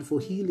stand for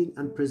healing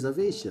and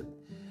preservation,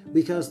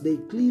 because they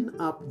clean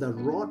up the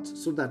rot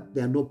so that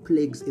there are no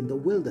plagues in the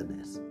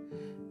wilderness.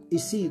 You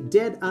see,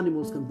 dead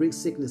animals can bring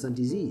sickness and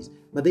disease,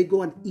 but they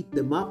go and eat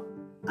them up,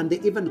 and they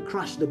even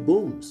crush the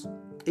bones.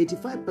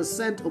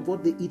 85% of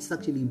what they eat is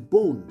actually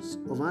bones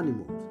of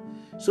animals.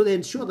 So they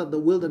ensure that the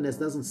wilderness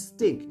doesn't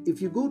stink.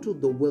 If you go to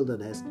the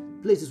wilderness,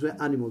 places where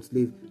animals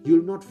live,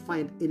 you'll not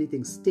find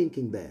anything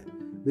stinking there,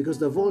 because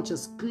the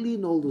vultures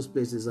clean all those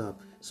places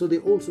up. So they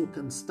also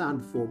can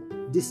stand for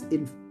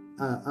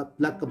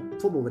like a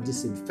form of a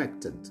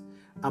disinfectant,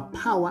 a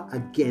power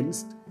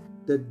against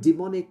the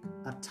demonic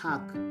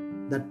attack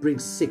that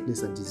brings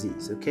sickness and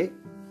disease. Okay,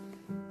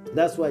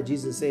 that's why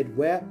Jesus said,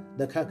 where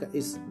the carcass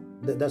is,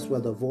 that's where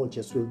the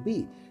vultures will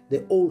be. They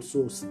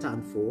also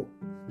stand for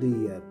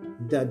the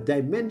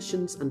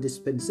dimensions and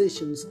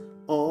dispensations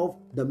of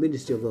the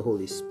ministry of the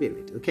Holy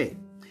Spirit. Okay,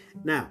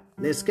 now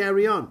let's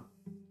carry on.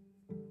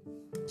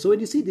 So when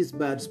you see these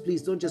birds,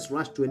 please don't just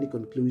rush to any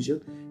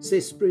conclusion. Say,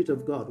 Spirit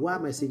of God, why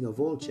am I seeing a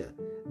vulture?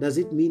 Does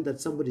it mean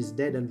that somebody's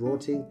dead and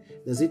rotting?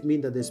 Does it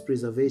mean that there's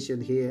preservation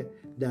here?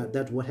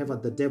 That whatever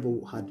the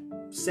devil had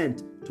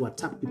sent to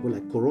attack people,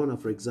 like corona,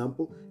 for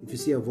example, if you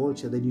see a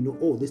vulture, then you know,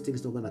 oh, this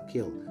thing's not going to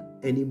kill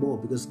anymore,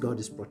 because God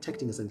is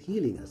protecting us and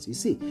healing us, you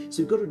see.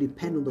 So you've got to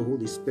depend on the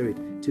Holy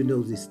Spirit to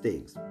know these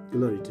things.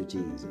 Glory to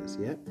Jesus,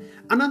 yeah?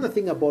 Another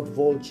thing about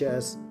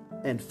vultures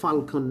and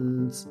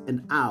falcons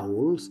and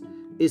owls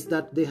is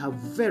that they have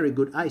very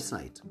good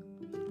eyesight.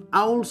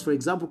 Owls, for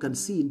example, can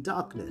see in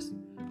darkness.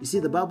 You see,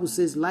 the Bible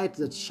says light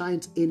that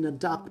shines in a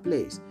dark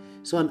place.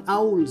 So an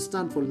owl will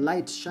stand for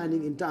light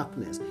shining in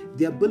darkness,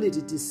 the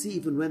ability to see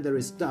even when there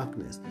is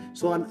darkness.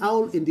 So an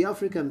owl in the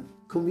African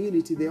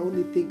community, they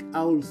only think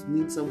owls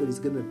mean somebody's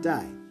going to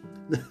die.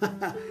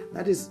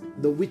 That is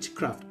the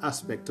witchcraft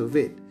aspect of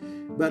it.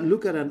 But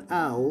look at an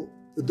owl,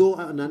 though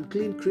an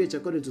unclean creature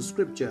according to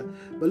scripture,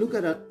 but look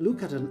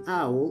at an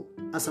owl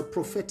as a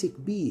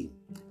prophetic being.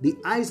 The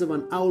eyes of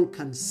an owl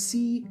can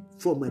see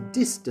from a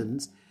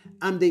distance,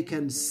 and they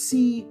can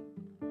see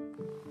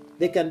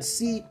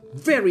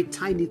very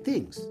tiny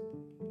things,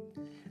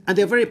 and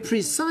they're very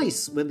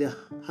precise when they're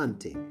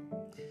hunting.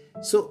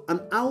 So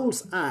an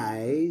owl's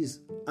eyes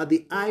are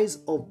the eyes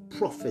of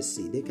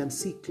prophecy. They can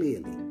see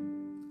clearly.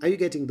 Are you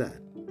getting that?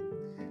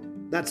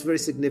 That's very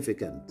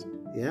significant.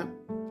 Yeah.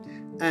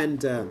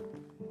 And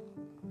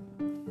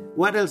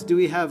what else do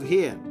we have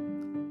here?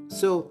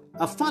 So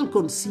a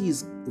falcon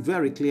sees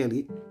very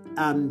clearly,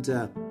 and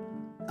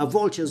a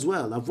vulture as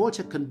well. A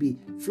vulture can be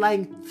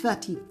flying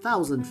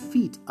 30,000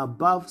 feet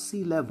above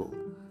sea level,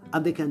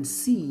 and they can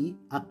see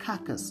a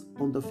carcass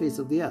on the face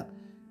of the earth.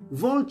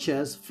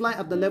 Vultures fly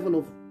at the level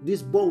of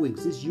these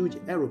Boeings, these huge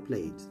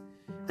aeroplanes.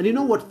 And you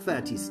know what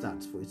 30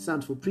 stands for? It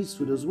stands for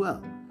priesthood as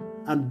well.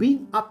 And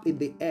being up in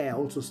the air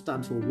also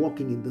stands for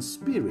walking in the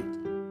spirit.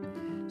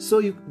 So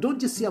you don't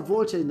just see a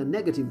vulture in a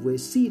negative way,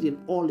 see it in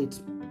all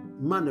its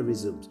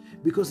mannerisms,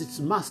 because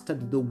it's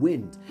mastered the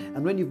wind.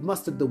 And when you've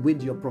mastered the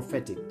wind, you're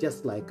prophetic,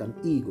 just like an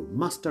eagle,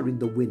 mastering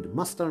the wind,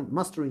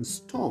 mastering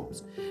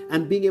storms,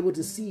 and being able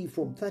to see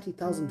from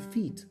 30,000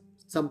 feet,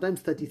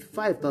 sometimes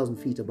 35,000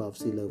 feet above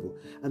sea level,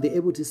 and they're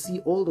able to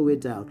see all the way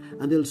down,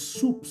 and they'll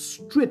swoop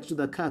straight to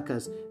the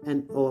carcass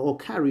and or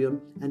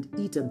carrion and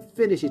eat and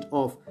finish it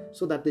off,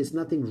 so that there's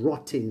nothing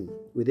rotting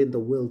within the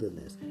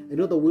wilderness. You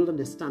know, the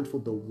wilderness stands for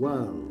the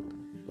world,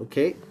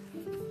 okay?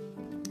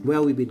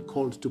 Where we've been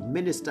called to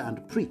minister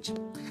and preach.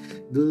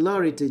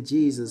 Glory to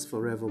Jesus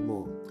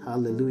forevermore.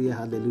 Hallelujah,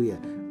 hallelujah.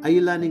 Are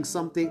you learning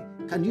something?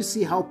 Can you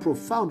see how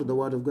profound the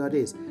Word of God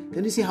is?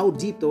 Can you see how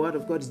deep the Word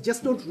of God is?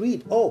 Just don't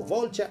read, oh,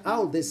 vulture,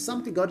 owl. There's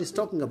something God is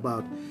talking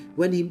about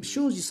when He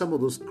shows you some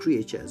of those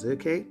creatures,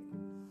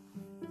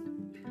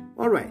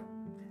 All right.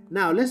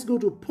 Now, let's go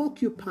to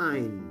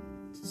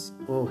porcupines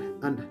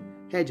and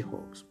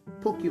hedgehogs.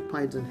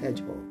 Porcupines and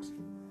hedgehogs.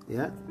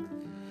 Yeah?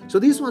 So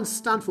these ones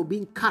stand for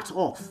being cut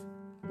off.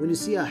 When you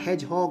see a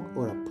hedgehog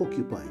or a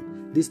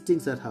porcupine, these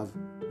things that have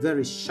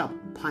very sharp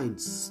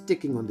pines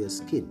sticking on their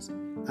skins,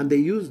 and they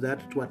use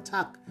that to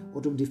attack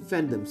or to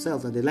defend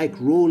themselves, and they like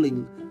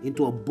rolling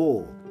into a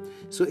ball.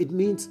 So it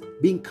means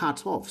being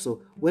cut off.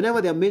 So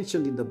whenever they're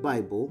mentioned in the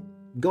Bible,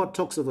 God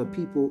talks of a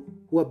people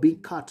who are being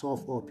cut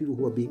off or people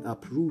who are being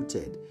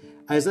uprooted.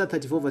 Isaiah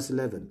 34 verse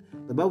 11,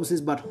 the Bible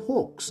says, but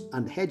hawks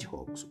and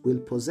hedgehogs will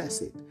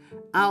possess it.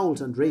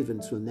 Owls and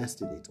ravens will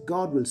nest in it.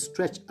 God will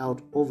stretch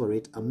out over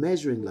it a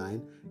measuring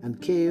line, and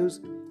chaos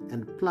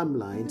and plumb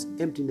lines,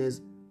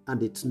 emptiness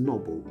and its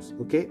nobles.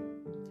 Okay?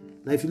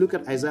 Now if you look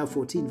at Isaiah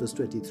 14 verse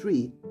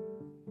 23,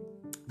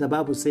 the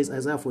Bible says,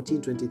 Isaiah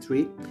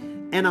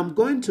 14:23, and I'm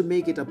going to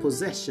make it a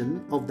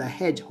possession of the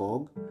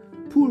hedgehog,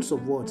 pools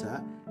of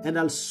water, and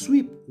I'll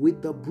sweep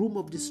with the broom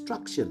of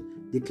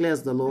destruction,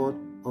 declares the Lord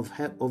of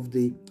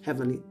the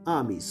heavenly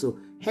armies. So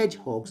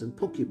hedgehogs and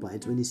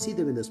porcupines, when you see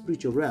them in the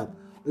spiritual realm,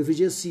 or if you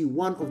just see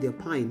one of their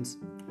pines,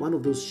 one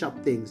of those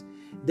sharp things,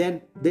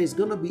 then there's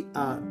going to be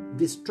a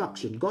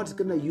destruction. God's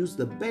going to use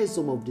the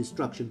besom of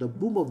destruction, the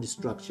boom of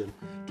destruction,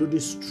 to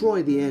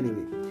destroy the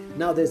enemy.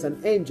 Now there's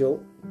an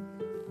angel,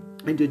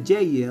 angel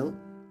Jael,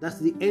 that's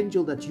the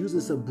angel that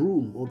uses a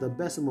broom or the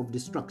besom of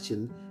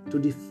destruction to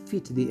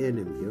defeat the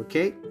enemy,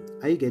 okay?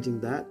 Are you getting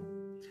that?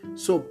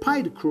 So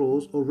pied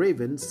crows or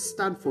ravens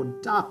stand for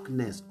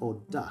darkness or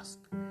dusk.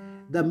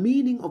 The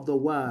meaning of the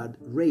word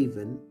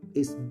raven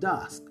is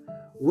dusk.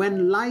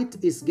 When light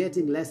is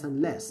getting less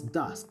and less,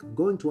 dusk,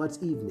 going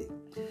towards evening.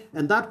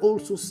 And that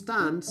also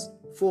stands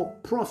for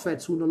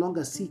prophets who no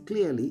longer see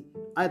clearly,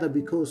 either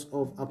because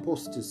of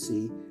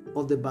apostasy,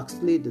 or the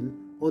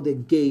backslidden, or they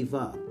gave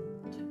up.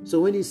 So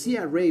when you see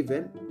a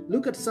raven,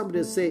 look at somebody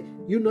and say,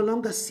 you no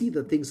longer see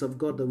the things of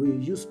God the way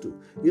you used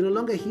to. You're no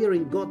longer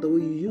hearing God the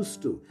way you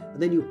used to.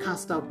 And then you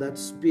cast out that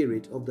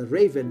spirit of the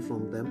raven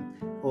from them,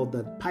 or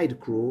the pied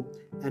crow,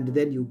 and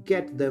then you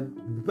get them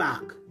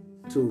back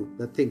to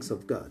the things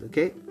of God,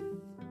 okay?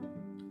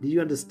 Do you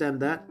understand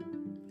that?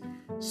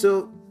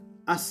 So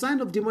a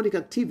sign of demonic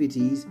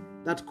activities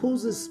that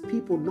causes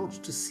people not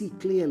to see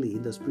clearly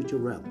in the spiritual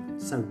realm,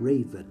 it's a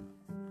raven,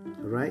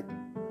 all right?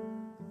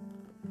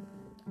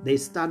 They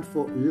stand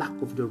for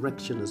lack of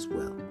direction as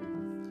well,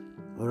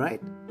 all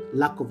right?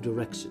 Lack of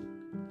direction.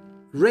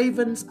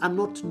 Ravens are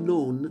not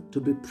known to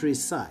be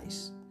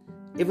precise.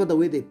 Even the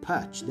way they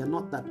perch, they're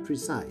not that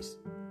precise,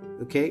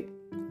 okay?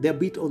 They're a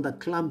bit on the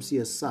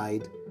clumsier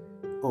side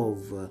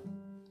of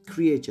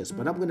creatures,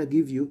 but I'm going to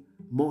give you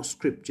more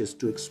scriptures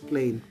to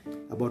explain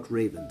about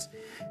ravens.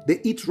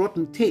 They eat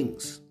rotten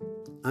things,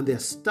 and they're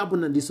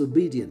stubborn and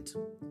disobedient.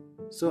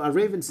 So a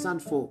raven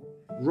stands for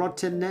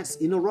rottenness.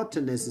 You know,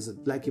 rottenness is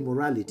like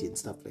immorality and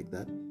stuff like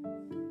that.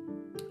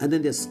 And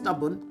then they're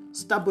stubborn.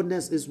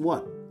 Stubbornness is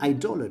what?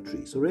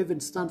 Idolatry. So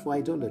ravens stand for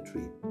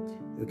idolatry,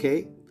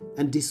 okay?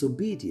 And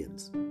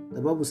disobedience.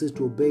 The Bible says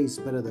to obey is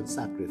better than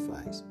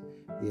sacrifice,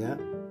 yeah?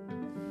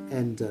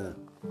 And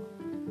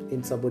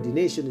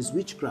insubordination is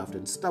witchcraft,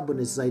 and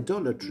stubbornness is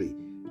idolatry.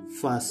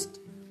 1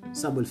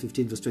 Samuel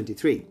 15 verse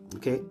 23,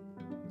 okay?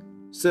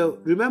 So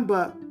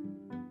remember,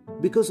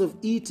 because of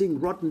eating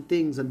rotten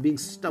things and being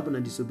stubborn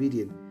and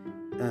disobedient,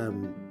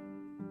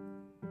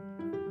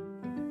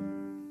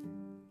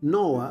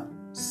 Noah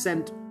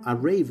sent a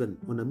raven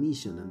on a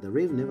mission, and the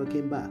raven never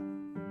came back.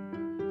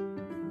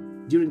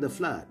 During the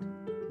flood,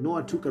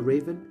 Noah took a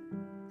raven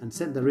and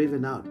sent the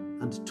raven out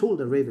and told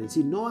the raven.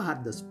 See, Noah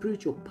had the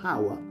spiritual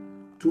power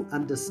to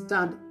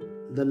understand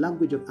the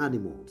language of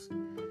animals.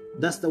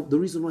 That's the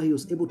reason why he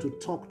was able to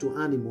talk to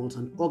animals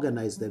and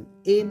organize them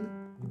in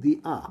the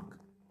ark.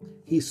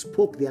 He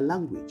spoke their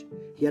language.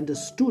 He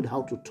understood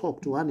how to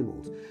talk to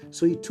animals.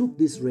 So he took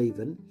this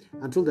raven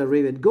and told the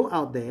raven, go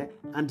out there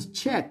and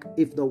check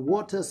if the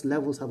water's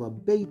levels have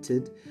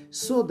abated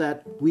so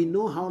that we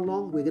know how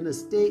long we're going to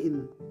stay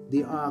in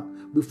the ark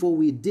before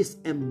we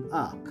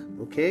disembark.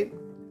 Okay?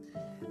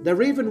 The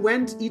raven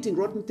went eating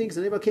rotten things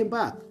and never came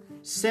back.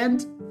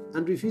 Sent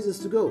and refuses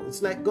to go.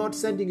 It's like God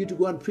sending you to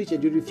go and preach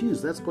and you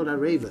refuse. That's called a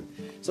raven.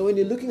 So when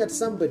you're looking at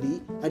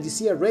somebody and you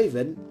see a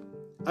raven,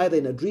 either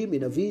in a dream,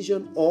 in a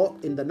vision, or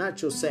in the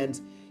natural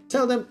sense,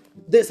 tell them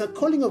there's a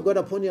calling of God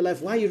upon your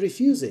life. Why are you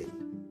refusing?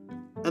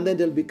 And then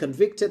they'll be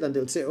convicted and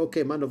they'll say,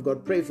 okay, man of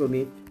God, pray for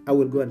me. I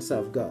will go and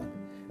serve God.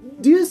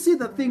 Do you see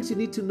the things you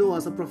need to know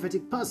as a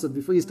prophetic person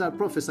before you start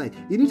prophesying?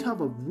 You need to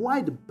have a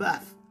wide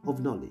bath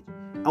of knowledge,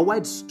 a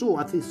wide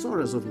store, a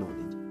thesaurus of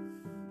knowledge.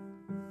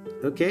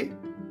 Okay?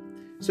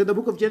 So in the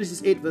book of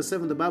Genesis 8 verse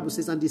 7, the Bible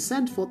says, and he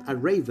sent forth a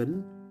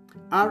raven,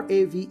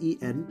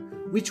 R-A-V-E-N,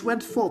 which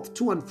went forth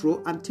to and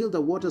fro until the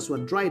waters were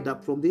dried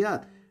up from the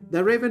earth.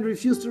 The raven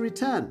refused to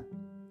return.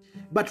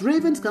 But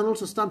ravens can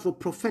also stand for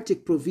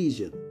prophetic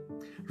provision.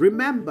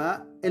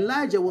 Remember,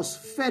 Elijah was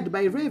fed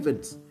by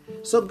ravens.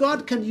 So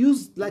God can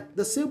use, like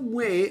the same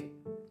way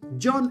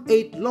John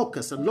ate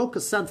locusts, and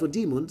locusts stand for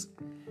demons,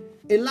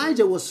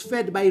 Elijah was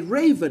fed by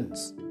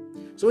ravens.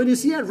 So when you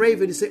see a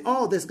raven, you say,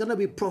 oh, there's going to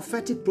be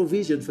prophetic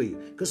provision for you.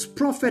 Because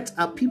prophets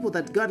are people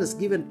that God has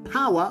given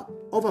power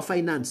over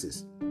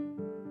finances.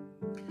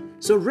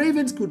 So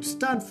ravens could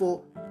stand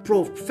for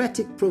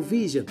prophetic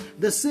provision.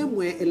 The same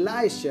way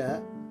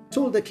Elisha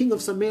told the king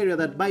of Samaria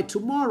that by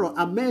tomorrow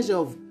a measure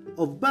of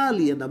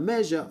barley and a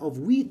measure of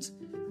wheat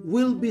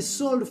will be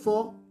sold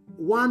for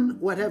one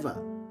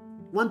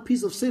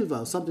piece of silver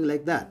or something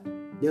like that.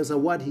 There's a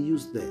word he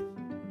used there.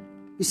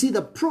 You see,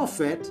 the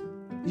prophet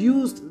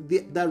used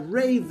the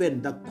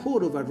raven, the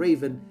code of a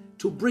raven,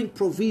 to bring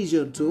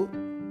provision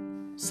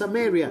to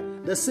Samaria.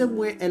 The same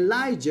way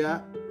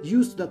Elijah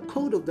used the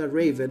code of the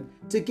raven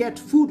to get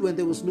food when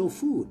there was no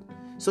food.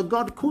 So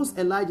God caused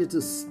Elijah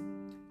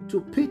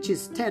to pitch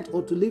his tent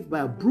or to live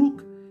by a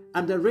brook,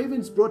 and the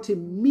ravens brought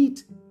him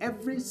meat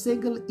every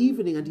single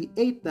evening, and he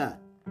ate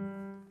that.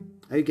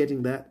 Are you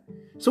getting that?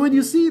 So when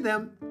you see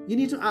them, you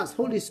need to ask,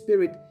 Holy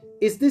Spirit,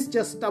 is this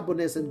just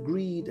stubbornness and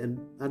greed and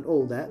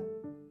all that?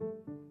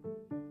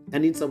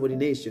 And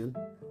insubordination?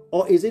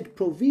 Or is it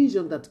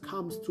provision that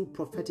comes through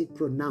prophetic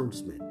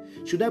pronouncement?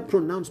 Should I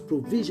pronounce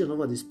provision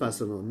over this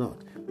person or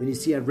not? When you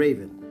see a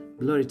raven,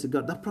 glory to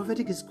God. The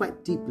prophetic is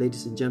quite deep,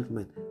 ladies and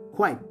gentlemen.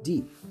 Quite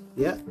deep.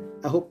 Yeah?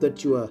 I hope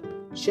that you are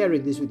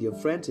sharing this with your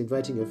friends,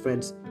 inviting your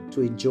friends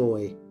to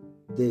enjoy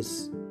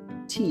this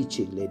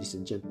teaching, ladies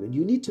and gentlemen.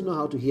 You need to know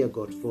how to hear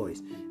God's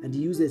voice. And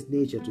He uses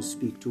nature to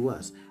speak to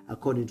us,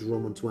 according to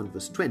Romans 1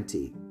 verse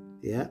 20.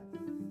 Yeah?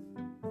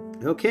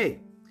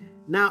 Okay.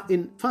 Now,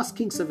 in 1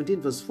 Kings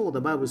 17 verse 4,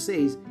 the Bible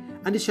says,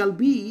 and it shall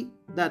be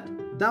that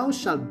thou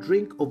shalt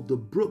drink of the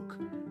brook,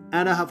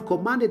 and I have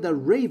commanded the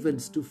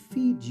ravens to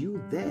feed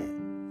you there.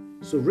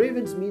 So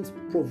ravens means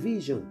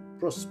provision,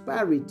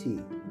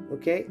 prosperity,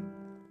 okay?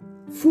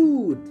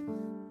 Food,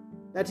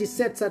 that He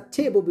sets a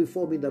table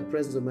before me in the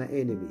presence of my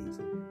enemies,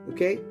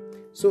 okay?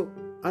 So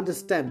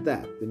understand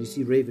that when you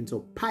see ravens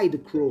or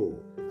pied crow.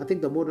 I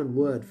think the modern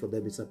word for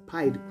them is a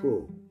pied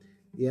crow,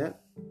 yeah?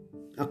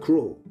 A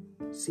crow.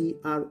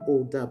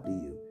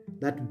 C-R-O-W.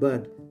 That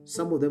bird,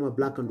 some of them are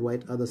black and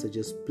white, others are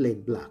just plain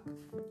black.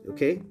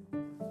 Okay?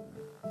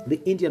 The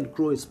Indian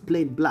crow is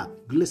plain black,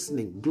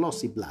 glistening,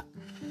 glossy black.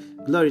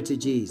 Glory to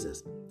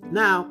Jesus.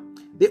 Now,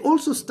 they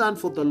also stand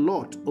for the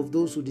lot of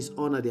those who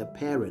dishonor their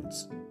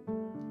parents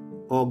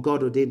or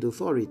God-ordained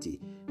authority.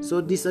 So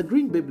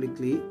disagreeing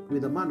biblically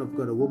with a man of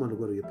God, a woman of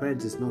God, or your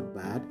parents is not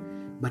bad,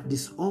 but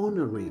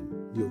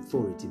dishonoring the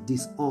authority,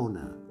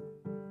 dishonor,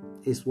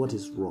 is what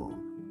is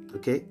wrong.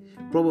 Okay?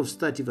 Proverbs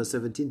 30 verse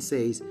 17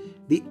 says,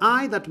 the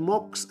eye that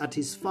mocks at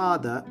his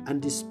father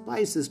and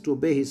despises to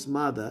obey his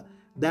mother,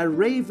 the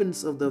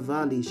ravens of the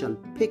valley shall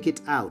pick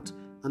it out,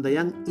 and the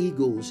young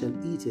eagle shall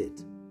eat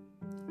it.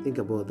 Think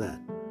about that.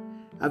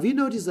 Have you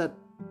noticed that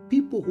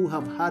people who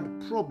have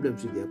had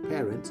problems with their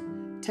parents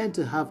tend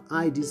to have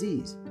eye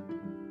disease?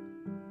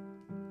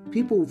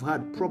 People who've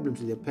had problems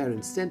with their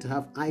parents tend to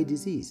have eye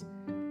disease.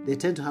 They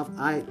tend to have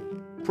eye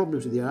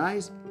problems with their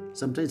eyes,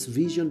 sometimes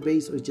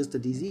vision-based, or it's just a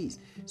disease.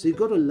 So you've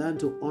got to learn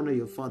to honor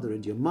your father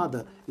and your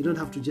mother. You don't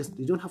have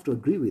to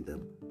agree with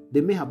them.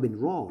 They may have been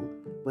wrong,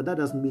 but that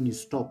doesn't mean you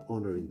stop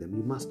honoring them.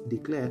 You must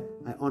declare,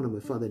 I honor my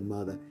father and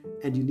mother,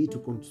 and you need to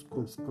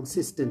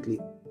consistently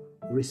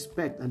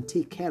respect and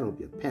take care of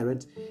your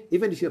parents.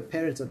 Even if your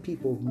parents are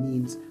people of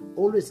means,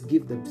 always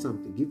give them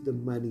something. Give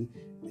them money,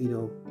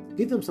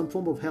 give them some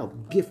form of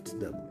help. Gift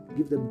them.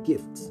 Give them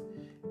gifts.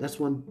 That's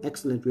one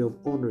excellent way of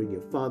honoring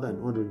your father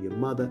and honoring your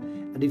mother.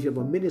 And if you have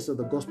a minister of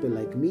the gospel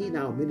like me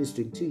now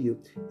ministering to you,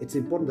 it's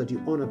important that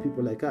you honor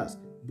people like us.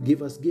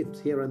 Give us gifts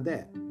here and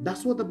there.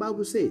 That's what the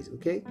Bible says,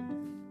 okay?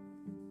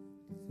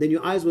 Then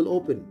your eyes will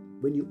open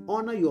when you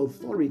honor your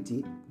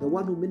authority, the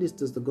one who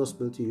ministers the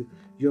gospel to you,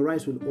 your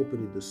eyes will open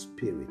in the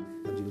spirit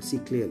and you will see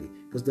clearly,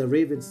 because the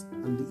ravens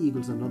and the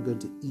eagles are not going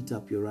to eat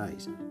up your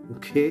eyes.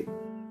 Okay?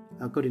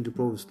 According to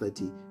Proverbs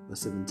 30, verse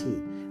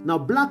 17. Now,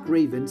 black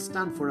ravens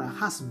stand for a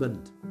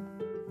husband.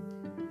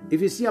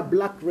 If you see a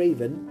black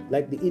raven,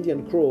 like the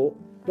Indian crow,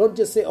 don't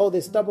just say, oh,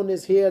 there's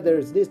stubbornness here,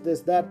 there's this,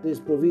 there's that, there's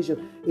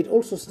provision. It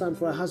also stands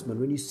for a husband.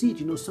 When you see it,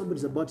 you know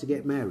somebody's about to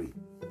get married.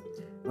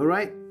 All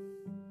right?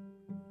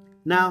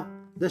 Now,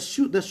 the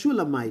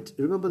Shulamite,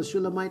 remember the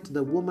Shulamite,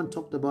 the woman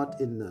talked about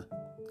in the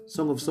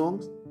Song of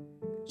Songs?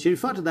 She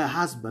referred to the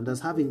husband as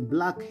having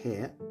black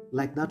hair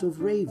like that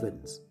of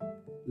ravens,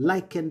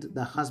 likened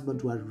the husband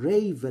to a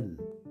raven.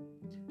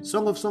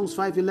 Song of Songs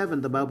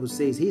 5:11, the Bible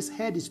says, his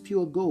head is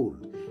pure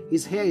gold,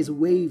 his hair is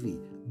wavy,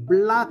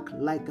 black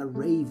like a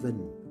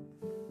raven.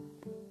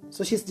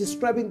 So she's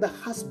describing the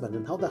husband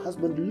and how the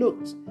husband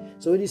looks.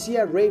 So when you see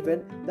a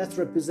raven, that's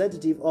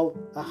representative of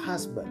a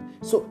husband.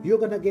 So you're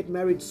going to get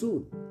married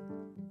soon,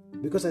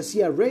 because I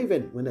see a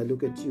raven when I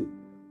look at you,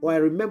 or I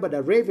remembered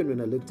a raven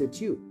when I looked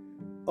at you,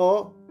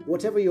 or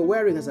whatever you're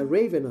wearing has a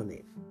raven on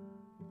it.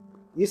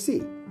 You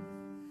see?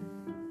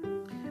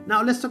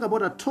 Now let's talk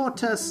about a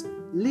tortoise,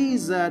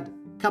 lizard,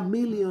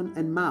 chameleon,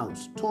 and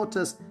mouse.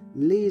 Tortoise,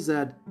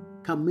 lizard,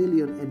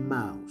 chameleon, and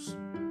mouse.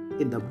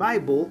 In the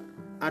Bible,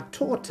 a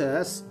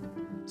tortoise,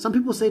 some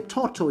people say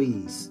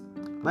tortoise,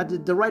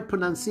 but the right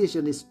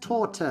pronunciation is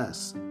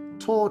tortoise.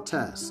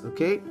 Tortoise,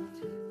 okay?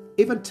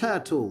 Even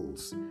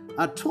turtles.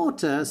 A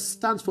tortoise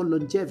stands for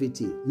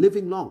longevity,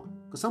 living long,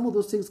 because some of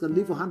those things can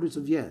live for hundreds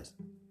of years.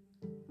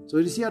 So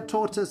when you see a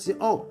tortoise, say,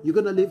 oh, you're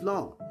going to live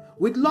long.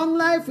 With long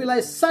life will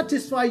I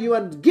satisfy you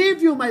and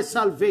give you my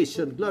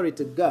salvation. Glory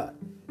to God.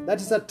 That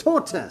is a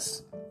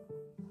tortoise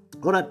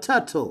or a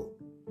turtle.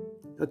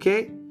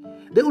 Okay?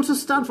 They also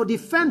stand for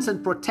defense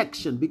and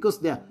protection, because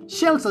their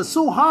shells are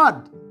so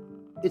hard.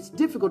 It's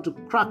difficult to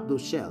crack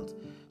those shells.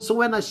 So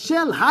when a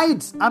shell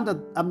hides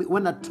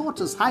when a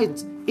tortoise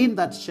hides in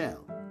that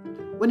shell,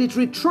 when it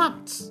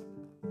retracts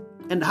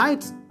and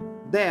hides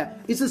there,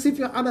 it's as if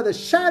you're under the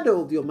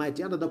shadow of the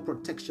Almighty, under the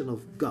protection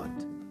of God.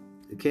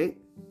 Okay?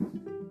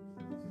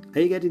 Are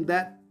you getting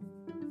that?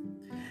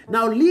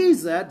 Now,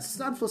 lizard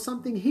stands for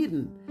something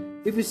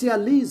hidden. If you see a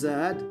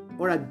lizard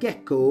or a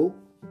gecko,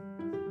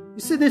 you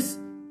see this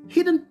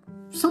hidden,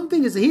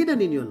 something is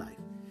hidden in your life.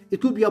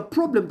 It could be a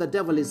problem the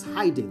devil is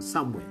hiding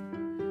somewhere.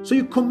 So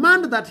you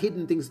command that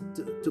hidden things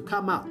to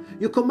come out.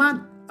 You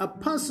command a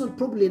person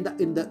probably in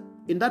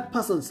that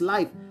person's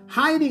life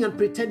hiding and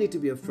pretending to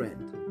be a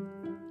friend.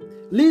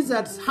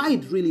 Lizards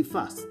hide really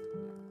fast.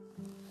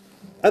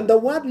 And the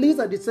word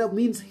lizard itself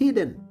means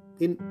hidden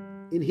in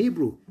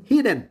Hebrew.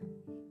 Hidden.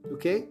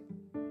 Okay?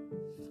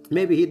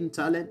 Maybe hidden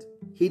talent,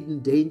 hidden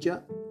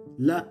danger,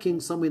 lurking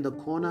somewhere in the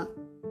corner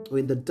or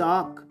in the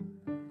dark.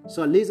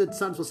 So a lizard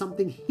stands for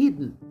something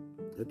hidden.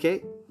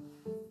 Okay?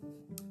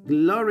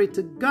 Glory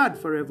to God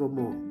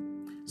forevermore.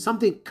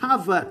 Something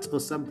covered or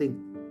something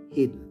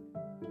hidden.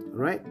 All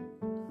right?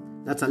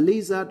 That's a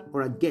lizard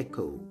or a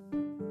gecko.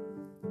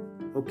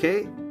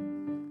 Okay?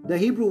 The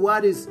Hebrew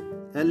word is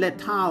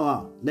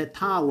letawa.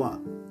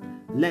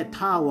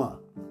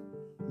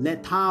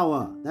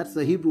 That's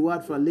the Hebrew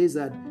word for a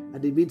lizard,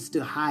 and it means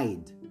to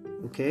hide.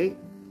 Okay?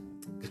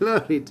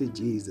 Glory to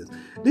Jesus.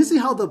 Do you see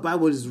how the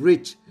Bible is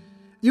rich?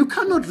 You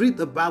cannot read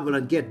the Bible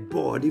and get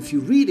bored if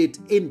you read it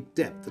in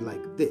depth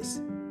like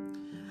this.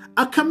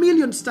 A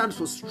chameleon stands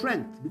for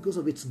strength because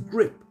of its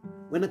grip.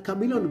 When a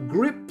chameleon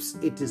grips,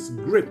 it is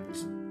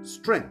gripped.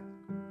 Strength.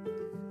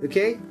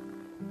 Okay?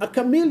 A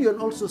chameleon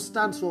also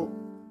stands for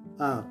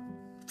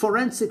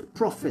forensic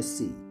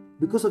prophecy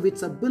because of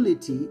its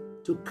ability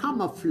to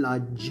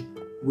camouflage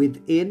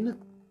within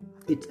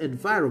its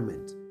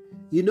environment.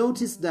 You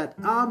notice that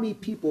army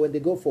people, when they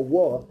go for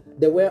war,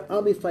 they wear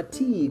army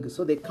fatigue,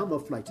 so they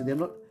camouflage.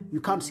 So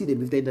you can't see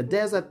them. If they're in the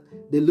desert,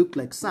 they look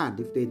like sand.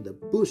 If they're in the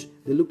bush,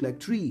 they look like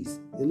trees.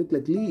 They look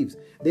like leaves.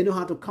 They know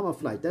how to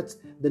camouflage. That's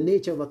the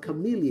nature of a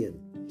chameleon.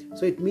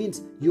 So it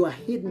means you are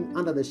hidden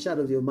under the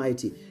shadow of the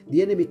Almighty.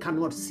 The enemy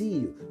cannot see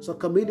you. So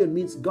chameleon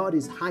means God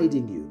is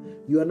hiding you.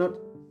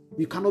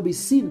 You cannot be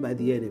seen by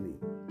the enemy.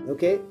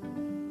 Okay?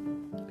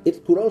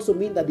 It could also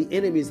mean that the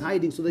enemy is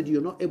hiding so that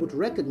you're not able to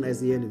recognize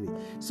the enemy.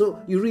 So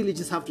you really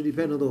just have to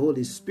depend on the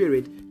Holy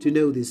Spirit to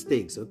know these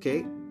things,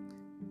 okay?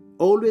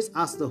 Always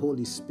ask the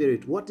Holy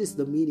Spirit, what is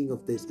the meaning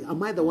of this?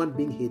 Am I the one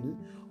being hidden,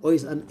 or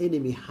is an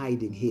enemy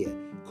hiding here,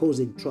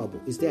 causing trouble?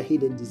 Is there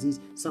hidden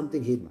disease?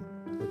 Something hidden,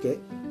 okay?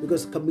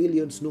 Because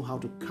chameleons know how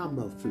to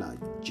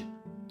camouflage,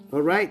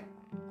 all right?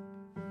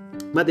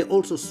 But they're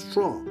also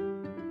strong.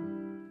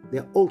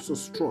 They're also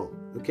strong,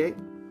 okay?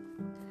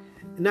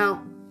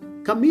 Now,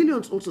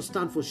 chameleons also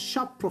stand for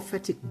sharp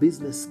prophetic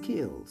business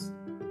skills.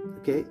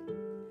 Okay?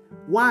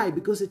 Why?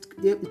 Because it's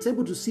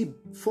able to see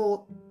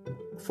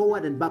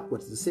forward and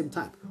backwards at the same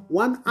time.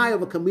 One eye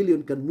of a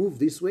chameleon can move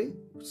this way,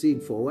 seeing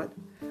forward,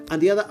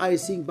 and the other eye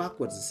is seeing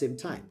backwards at the same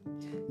time.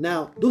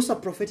 Now, those are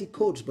prophetic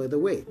codes, by the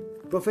way.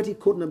 Prophetic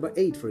code number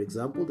 8, for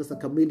example, that's a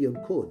chameleon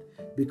code,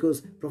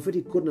 because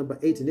prophetic code number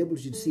 8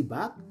 enables you to see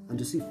back and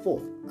to see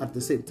forth at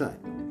the same time.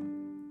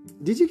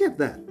 Did you get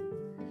that?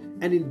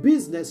 And in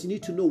business, you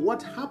need to know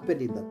what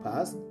happened in the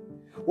past,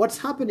 what's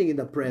happening in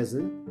the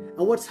present,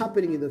 and what's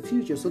happening in the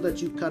future, so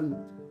that you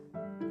can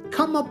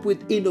come up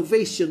with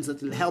innovations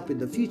that will help in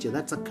the future.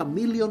 That's a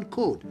chameleon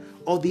code,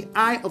 or the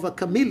eye of a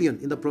chameleon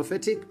in the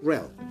prophetic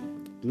realm.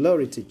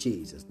 Glory to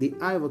Jesus. The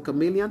eye of a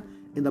chameleon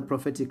in the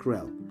prophetic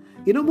realm.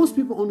 You know, most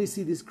people only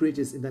see these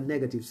creatures in the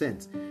negative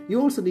sense. You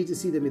also need to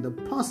see them in the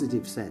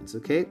positive sense,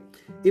 okay?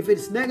 If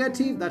it's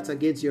negative, that's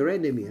against your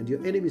enemy, and your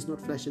enemy is not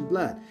flesh and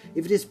blood.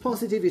 If it is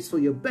positive, it's for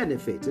your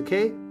benefit,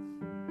 okay?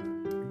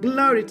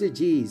 Glory to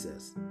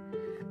Jesus.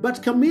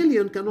 But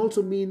chameleon can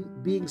also mean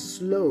being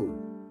slow.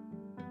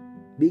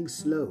 Being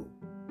slow.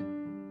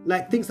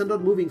 Like things are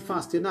not moving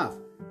fast enough.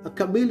 A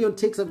chameleon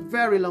takes a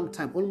very long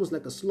time, almost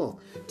like a sloth,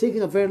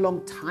 taking a very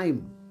long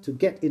time to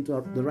get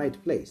into the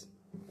right place,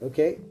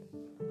 okay?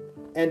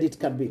 And it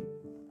can be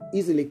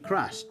easily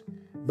crushed,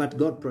 but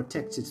God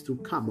protects it through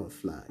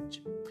camouflage.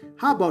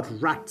 How about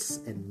rats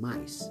and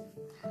mice?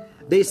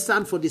 They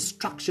stand for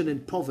destruction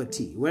and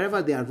poverty.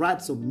 Wherever there are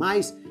rats or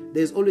mice,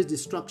 there's always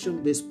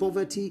destruction, there's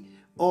poverty,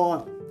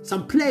 or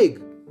some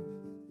plague.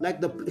 Like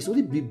it's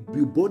only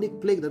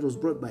bubonic plague that was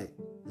brought by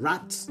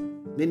rats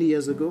many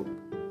years ago.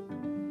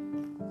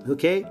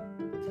 Okay?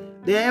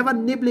 They're ever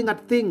nibbling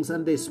at things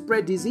and they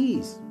spread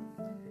disease.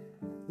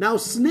 Now,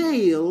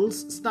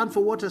 snails stand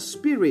for water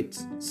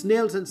spirits.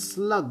 Snails and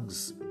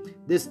slugs,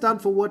 they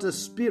stand for water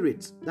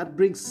spirits. That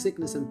brings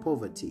sickness and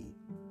poverty.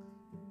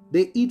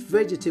 They eat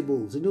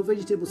vegetables. You know,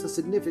 vegetables are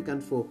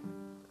significant for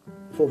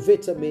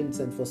vitamins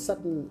and for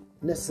certain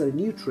necessary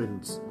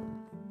nutrients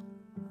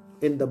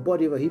in the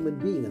body of a human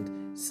being.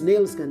 And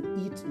snails can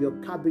eat your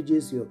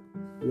cabbages,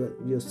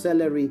 your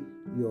celery,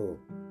 your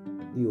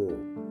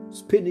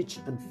spinach,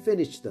 and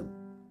finish them.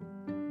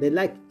 They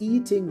like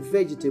eating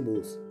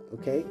vegetables,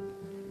 okay?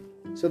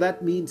 So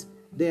that means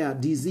they are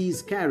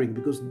disease carrying,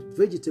 because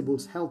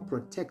vegetables help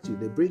protect you.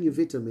 They bring you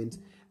vitamins,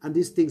 and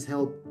these things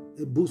help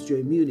boost your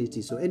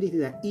immunity. So anything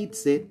that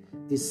eats it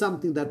is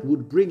something that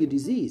would bring you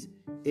disease.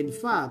 In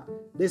fact,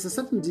 there's a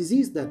certain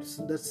disease that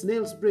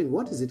snails bring.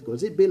 What is it called?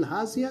 Is it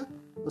bilharzia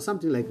or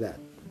something like that?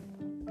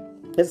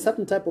 There's a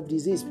certain type of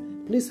disease.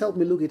 Please help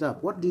me look it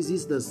up. What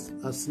disease does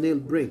a snail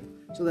bring?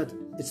 So that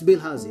it's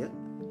bilharzia.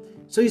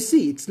 So you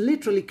see, it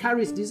literally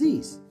carries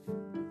disease.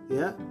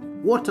 Yeah?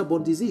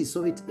 Waterborne disease.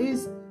 So it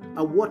is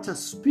a water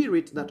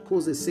spirit that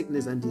causes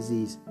sickness and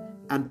disease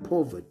and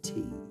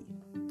poverty.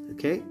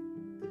 Okay?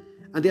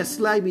 And their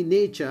slimy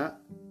nature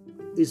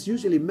is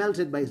usually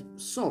melted by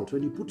salt.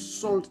 When you put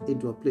salt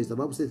into a place, the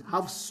Bible says,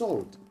 have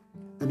salt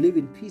and live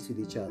in peace with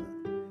each other.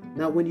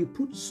 Now, when you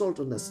put salt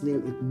on a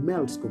snail, it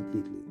melts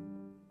completely.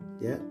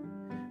 Yeah?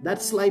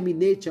 That slimy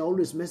nature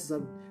always messes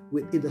up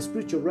with, in the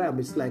spiritual realm,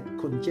 it's like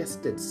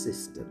congested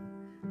system,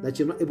 that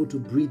you're not able to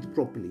breathe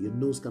properly. Your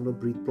nose cannot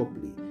breathe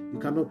properly. You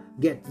cannot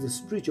get the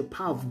spiritual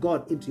power of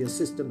God into your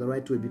system the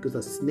right way, because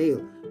a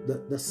snail,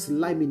 the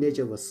slimy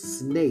nature of a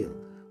snail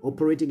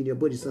operating in your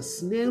body. So a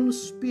snail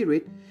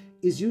spirit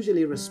is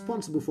usually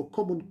responsible for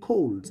common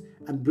colds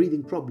and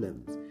breathing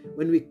problems.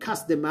 When we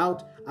cast them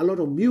out, a lot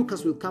of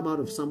mucus will come out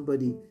of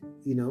somebody,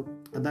 you know,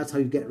 and that's how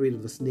you get rid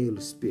of the snail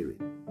spirit.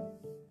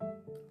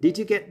 Did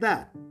you get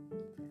that?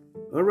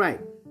 All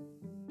right.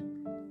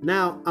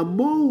 Now, a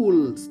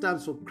mole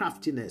stands for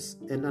craftiness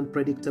and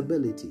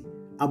unpredictability.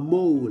 A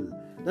mole.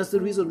 That's the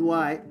reason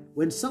why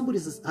when somebody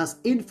has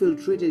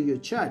infiltrated your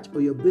church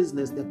or your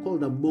business, they're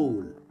called a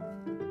mole.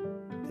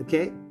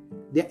 Okay?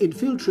 They're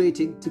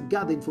infiltrating to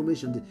gather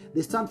information.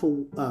 They stand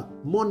for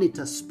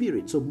monitor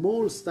spirit. So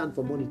moles stand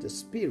for monitor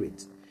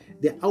spirits.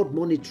 They're out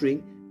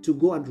monitoring to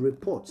go and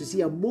report. You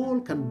see, a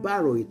mole can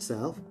burrow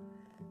itself,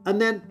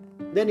 and then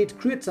it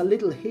creates a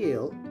little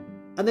hill,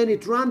 and then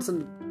it runs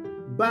and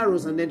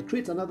burrows and then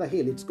creates another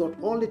hill. It's got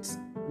all its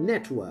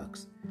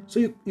networks.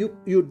 So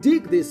you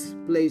dig this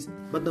place,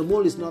 but the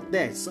mole is not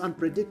there. It's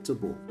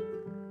unpredictable.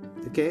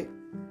 Okay?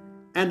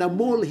 And a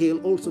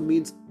molehill also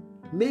means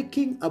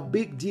making a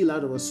big deal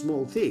out of a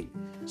small thing.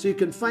 So you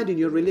can find in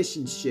your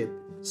relationship,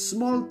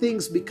 small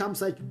things become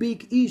such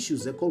big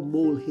issues. They're called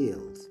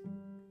molehills.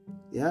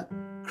 Yeah?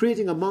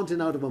 Creating a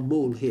mountain out of a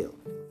molehill.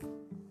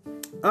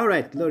 All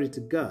right, glory to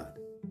God.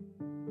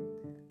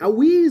 A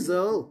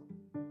weasel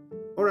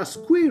or a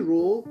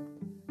squirrel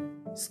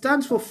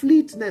stands for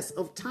fleetness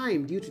of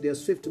time due to their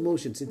swift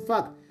motions. In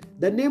fact,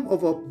 the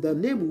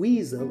name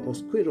weasel or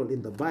squirrel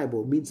in the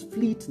Bible means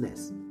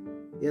fleetness.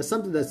 Yeah,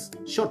 something that's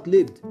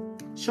short-lived.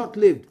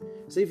 Short-lived.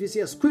 So if you see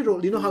a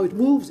squirrel, you know how it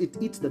moves? It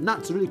eats the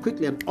nuts really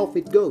quickly and off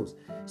it goes.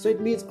 So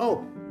it means,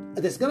 oh,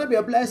 there's going to be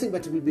a blessing,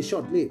 but it will be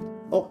short-lived.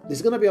 Oh,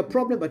 there's going to be a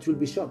problem, but it will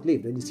be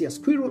short-lived. When you see a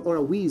squirrel or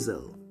a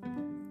weasel.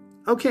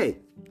 Okay.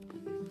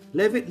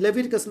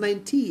 Leviticus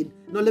 11,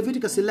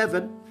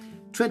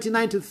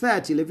 29 to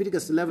 30.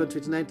 Leviticus 11,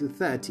 29 to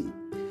 30.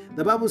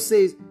 The Bible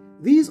says,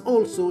 these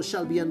also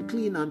shall be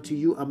unclean unto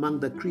you among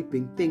the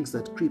creeping things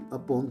that creep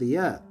upon the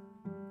earth.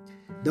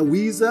 The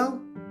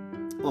weasel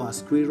or a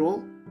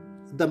squirrel,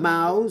 the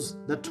mouse,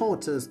 the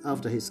tortoise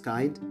after his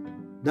kind,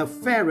 the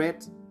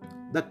ferret,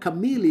 the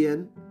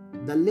chameleon,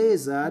 the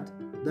lizard,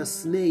 the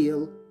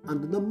snail,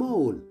 and the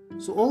mole.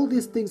 So all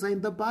these things are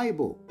in the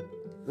Bible.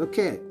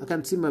 Okay, I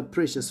can see my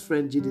precious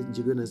friend Judith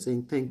Njuguna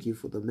saying thank you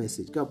for the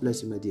message. God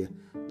bless you, my dear.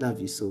 Love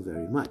you so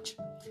very much.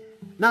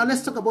 Now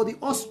let's talk about the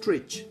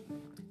ostrich.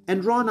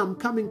 And Ron, I'm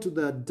coming to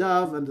the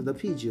dove and the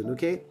pigeon,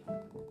 okay?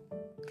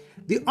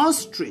 The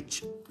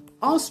ostrich.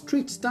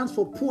 Ostrich stands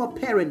for poor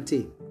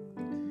parenting.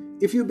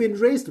 If you've been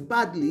raised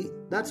badly,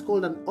 that's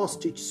called an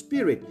ostrich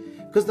spirit.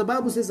 Because the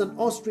Bible says an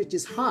ostrich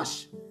is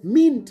harsh,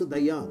 mean to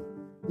the young,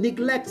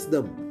 neglects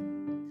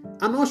them.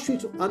 An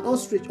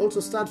ostrich also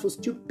stands for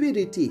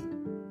stupidity,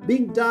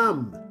 being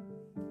dumb,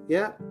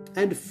 yeah,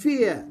 and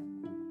fear.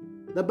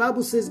 The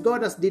Bible says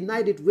God has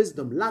denied it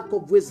wisdom, lack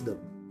of wisdom.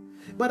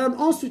 But an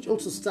ostrich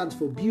also stands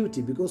for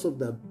beauty because of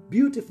the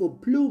beautiful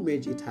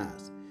plumage it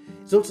has.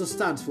 It also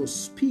stands for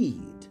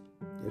speed,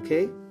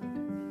 okay?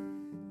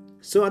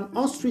 So an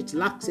ostrich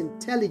lacks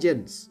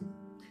intelligence,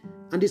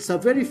 and it's a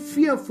very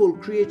fearful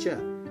creature.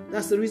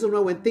 That's the reason why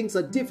when things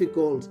are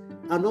difficult,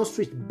 an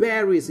ostrich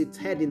buries its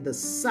head in the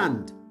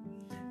sand.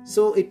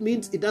 So it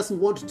means it doesn't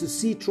want to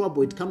see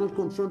trouble. It cannot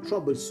confront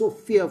trouble. It's so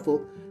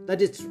fearful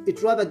that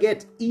it rather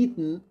get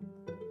eaten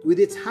with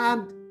its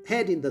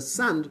head in the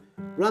sand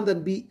rather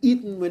than be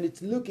eaten when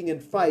it's looking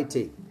and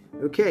fighting.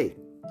 Okay.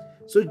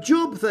 So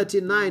Job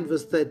 39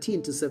 verse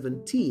 13 to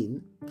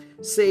 17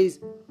 says,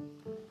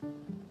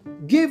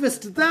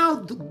 "Givest thou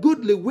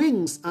goodly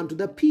wings unto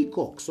the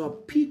peacock." So a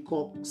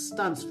peacock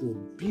stands for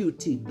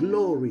beauty,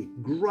 glory,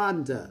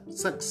 grandeur,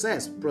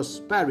 success,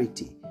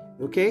 prosperity.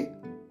 Okay?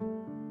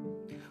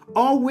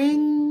 "Or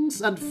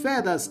wings and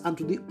feathers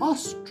unto the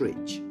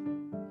ostrich,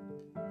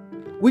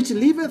 which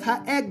leaveth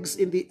her eggs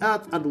in the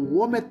earth and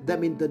warmeth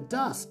them in the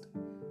dust."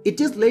 It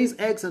just lays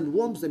eggs and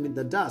warms them in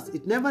the dust.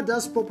 It never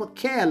does proper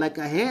care like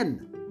a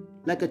hen,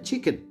 like a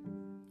chicken.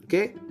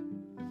 Okay?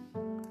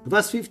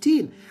 Verse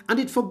 15, "And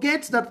it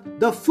forgets that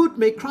the foot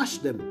may crush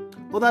them,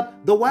 or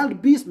that the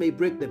wild beast may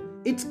break them."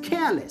 It's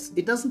careless.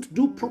 It doesn't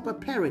do proper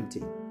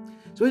parenting.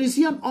 So when you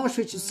see an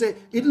ostrich, you say,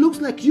 it looks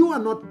like you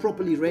are not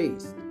properly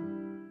raised,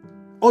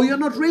 or you're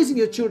not raising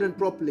your children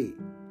properly.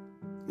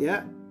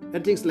 Yeah?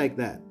 And things like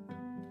that.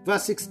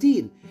 Verse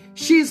 16,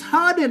 "She is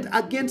hardened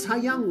against her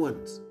young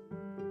ones."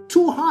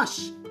 Too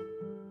harsh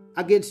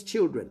against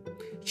children.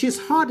 She is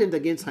hardened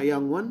against her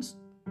young ones,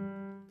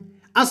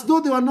 as though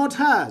they were not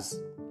hers.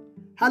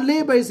 Her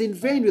labor is in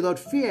vain without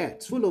fear.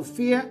 It's full of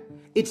fear.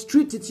 It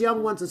treats its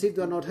young ones as if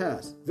they are not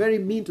hers. Very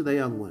mean to the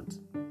young ones.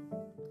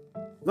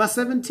 Verse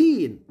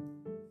 17.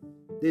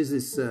 This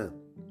is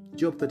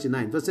Job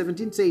 39. Verse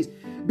 17 says,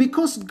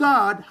 "Because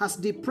God has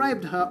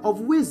deprived her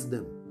of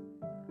wisdom."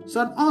 So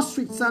an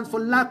ostrich stands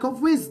for lack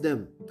of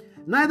wisdom.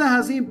 "Neither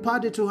has he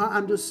imparted to her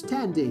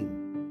understanding."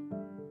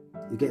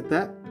 You get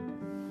that?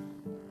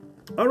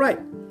 All right.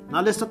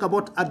 Now let's talk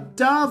about a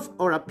dove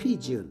or a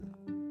pigeon.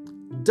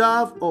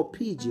 Dove or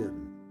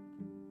pigeon.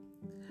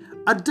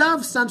 A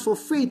dove stands for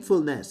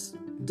faithfulness.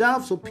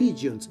 Doves or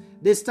pigeons,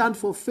 they stand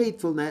for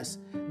faithfulness.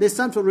 They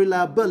stand for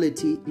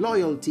reliability,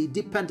 loyalty,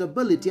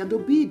 dependability, and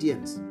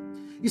obedience.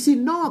 You see,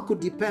 Noah could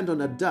depend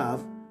on a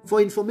dove for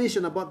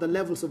information about the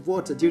levels of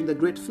water during the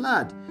great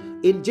flood.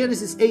 In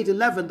Genesis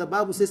 8:11, the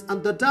Bible says,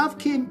 "And the dove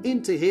came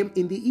into him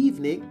in the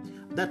evening."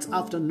 That's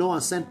after Noah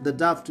sent the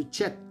dove to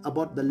check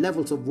about the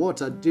levels of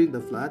water during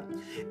the flood.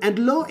 "And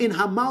lo, in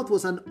her mouth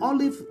was an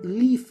olive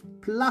leaf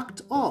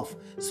plucked off."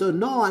 So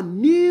Noah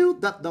knew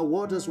that the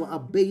waters were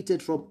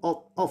abated from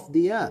off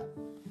the earth.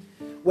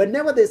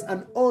 Whenever there's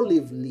an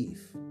olive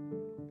leaf,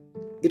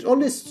 it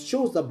always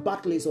shows the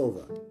battle is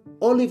over.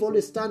 Olive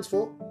always stands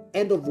for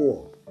end of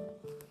war.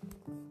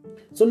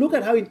 So look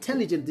at how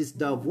intelligent this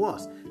dove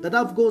was. The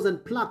dove goes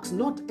and plucks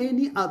not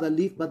any other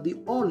leaf but the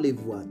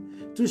olive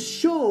one to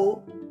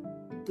show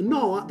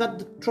Noah that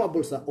the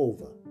troubles are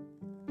over.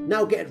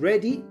 Now get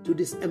ready to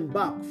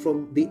disembark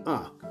from the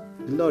ark.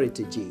 Glory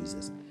to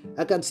Jesus.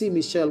 I can see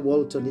Michelle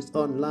Walton is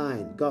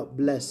online. God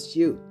bless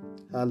you.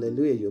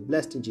 Hallelujah. You're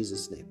blessed in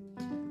Jesus' name.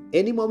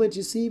 Any moment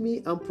you see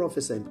me, I'm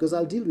prophesying because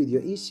I'll deal with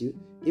your issue.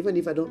 Even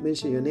if I don't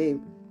mention your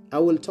name, I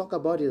will talk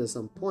about it at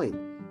some point.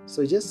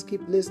 So just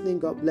keep listening.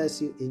 God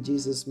bless you in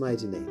Jesus'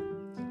 mighty name.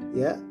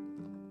 Yeah?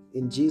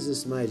 In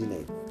Jesus' mighty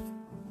name.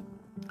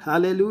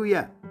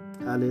 Hallelujah.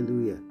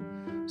 Hallelujah.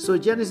 So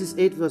Genesis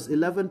 8 verse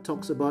 11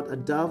 talks about a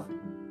dove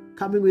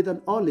coming with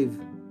an olive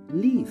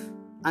leaf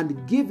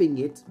and giving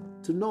it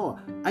to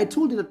Noah. I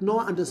told you that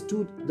Noah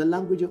understood the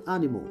language of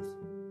animals.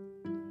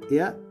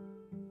 Yeah?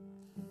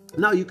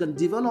 Now you can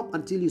develop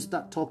until you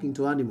start talking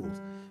to animals.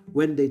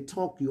 When they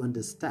talk, you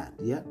understand.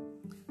 Yeah?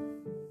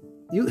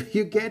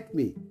 You get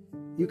me.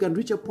 You can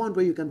reach a point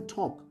where you can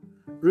talk.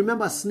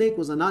 Remember, a snake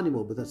was an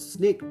animal, but the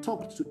snake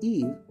talked to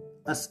Eve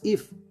as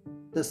if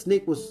the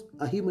snake was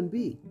a human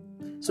being.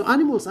 So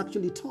animals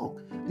actually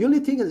talk. The only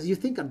thing is you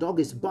think a dog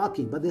is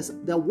barking, but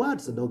there are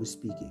words the dog is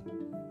speaking.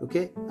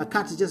 Okay? A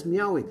cat is just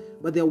meowing,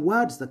 but there are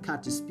words the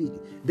cat is speaking.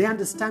 They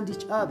understand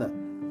each other.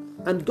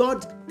 And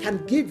God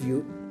can give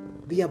you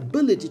the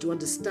ability to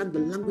understand the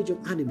language of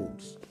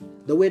animals.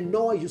 The way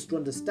Noah used to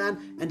understand,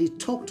 and he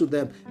talked to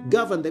them,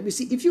 governed them. You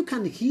see, if you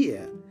can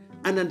hear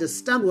and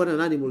understand what an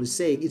animal is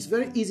saying, it's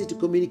very easy to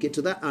communicate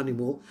to that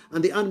animal,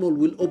 and the animal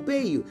will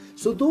obey you.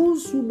 So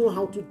those who know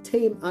how to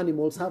tame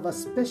animals have a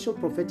special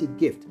prophetic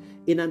gift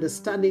in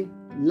understanding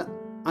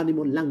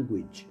animal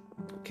language.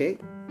 Okay?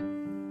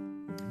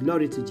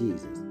 Glory to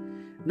Jesus.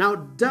 Now,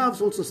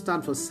 doves also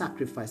stand for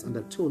sacrifice and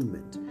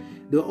atonement.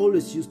 They were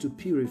always used to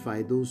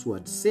purify those who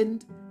had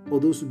sinned or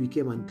those who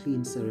became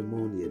unclean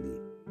ceremonially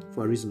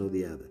for a reason or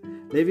the other.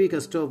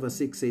 Leviticus 12 verse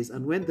 6 says,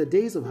 and when the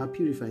days of her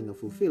purifying are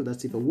fulfilled,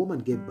 that's if a woman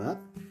gave birth,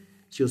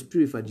 she was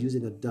purified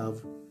using a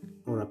dove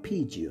or a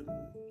pigeon.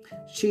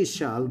 She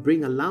shall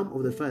bring a lamb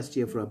of the first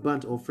year for a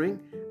burnt offering,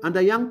 and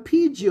a young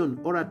pigeon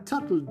or a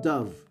turtle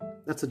dove,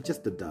 that's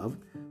just a dove,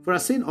 for a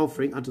sin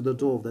offering unto the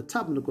door of the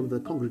tabernacle of the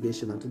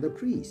congregation unto the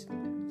priest.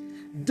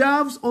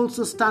 Doves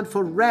also stand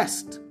for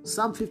rest.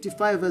 Psalm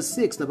 55 verse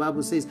 6, the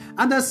Bible says,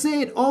 and I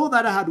said, oh,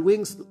 that I had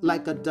wings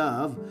like a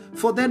dove,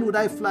 for then would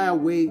I fly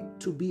away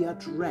to be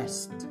at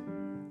rest.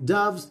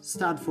 Doves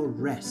stand for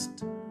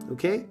rest.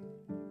 Okay?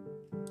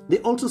 They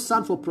also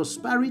stand for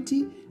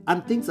prosperity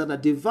and things that are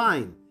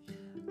divine.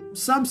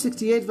 Psalm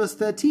 68 verse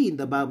 13,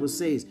 the Bible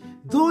says,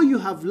 though you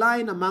have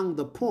lain among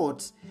the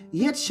pots,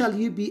 yet shall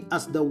you be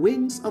as the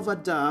wings of a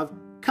dove,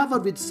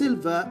 covered with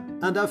silver,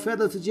 and her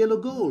feathers with yellow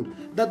gold.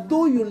 That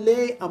though you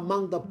lay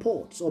among the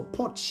pots or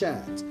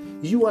potsherds,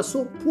 you are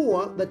so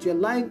poor that you're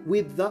lying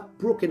with the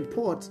broken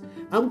pots,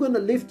 I'm going to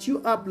lift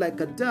you up like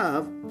a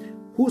dove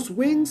whose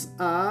wings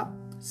are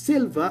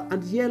silver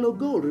and yellow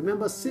gold.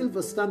 Remember,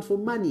 silver stands for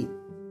money,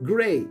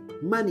 gray,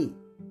 money.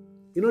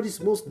 You notice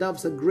most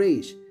doves are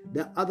grayish.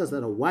 There are others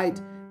that are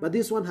white, but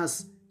this one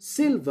has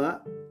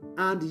silver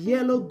and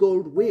yellow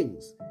gold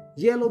wings.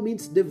 Yellow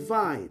means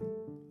divine,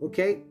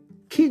 okay?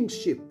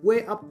 Kingship,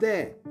 way up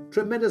there.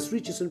 Tremendous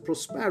riches and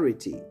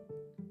prosperity.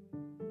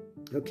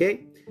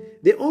 Okay?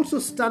 They also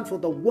stand for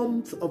the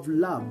warmth of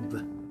love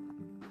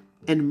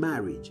and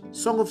marriage.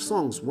 Song of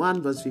Songs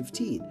 1 verse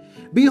 15.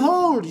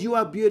 Behold, you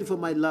are beautiful,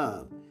 my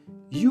love.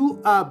 You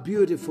are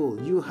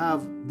beautiful. You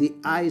have the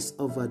eyes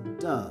of a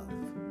dove.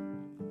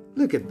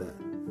 Look at that.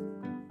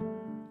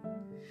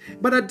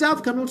 But a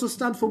dove can also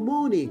stand for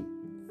mourning.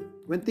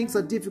 When things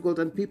are difficult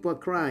and people are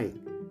crying,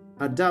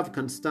 a dove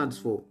can stand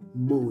for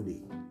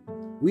mourning.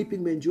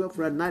 Weeping may endure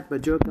for a night,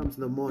 but joy comes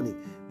in the morning.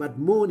 But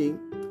mourning,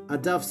 a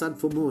dove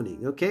stands for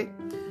mourning, okay?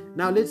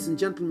 Now, ladies and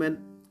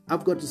gentlemen,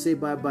 I've got to say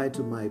bye-bye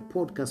to my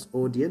podcast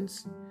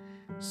audience.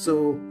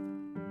 So,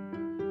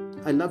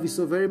 I love you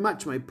so very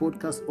much, my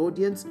podcast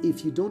audience.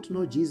 If you don't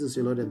know Jesus,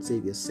 your Lord and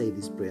Savior, say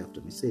this prayer after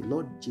me. Say,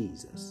 Lord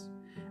Jesus,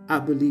 I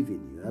believe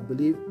in you. I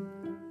believe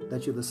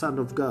that you're the Son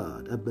of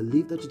God. I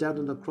believe that you died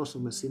on the cross for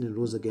my sin and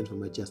rose again for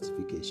my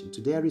justification.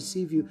 Today I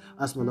receive you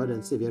as my Lord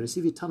and Savior. I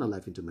receive eternal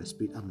life into my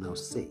spirit. I'm now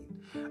saved.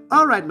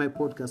 All right, my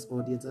podcast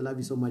audience, I love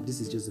you so much.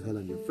 This is Joseph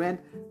Helen, your friend.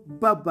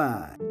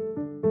 Bye-bye.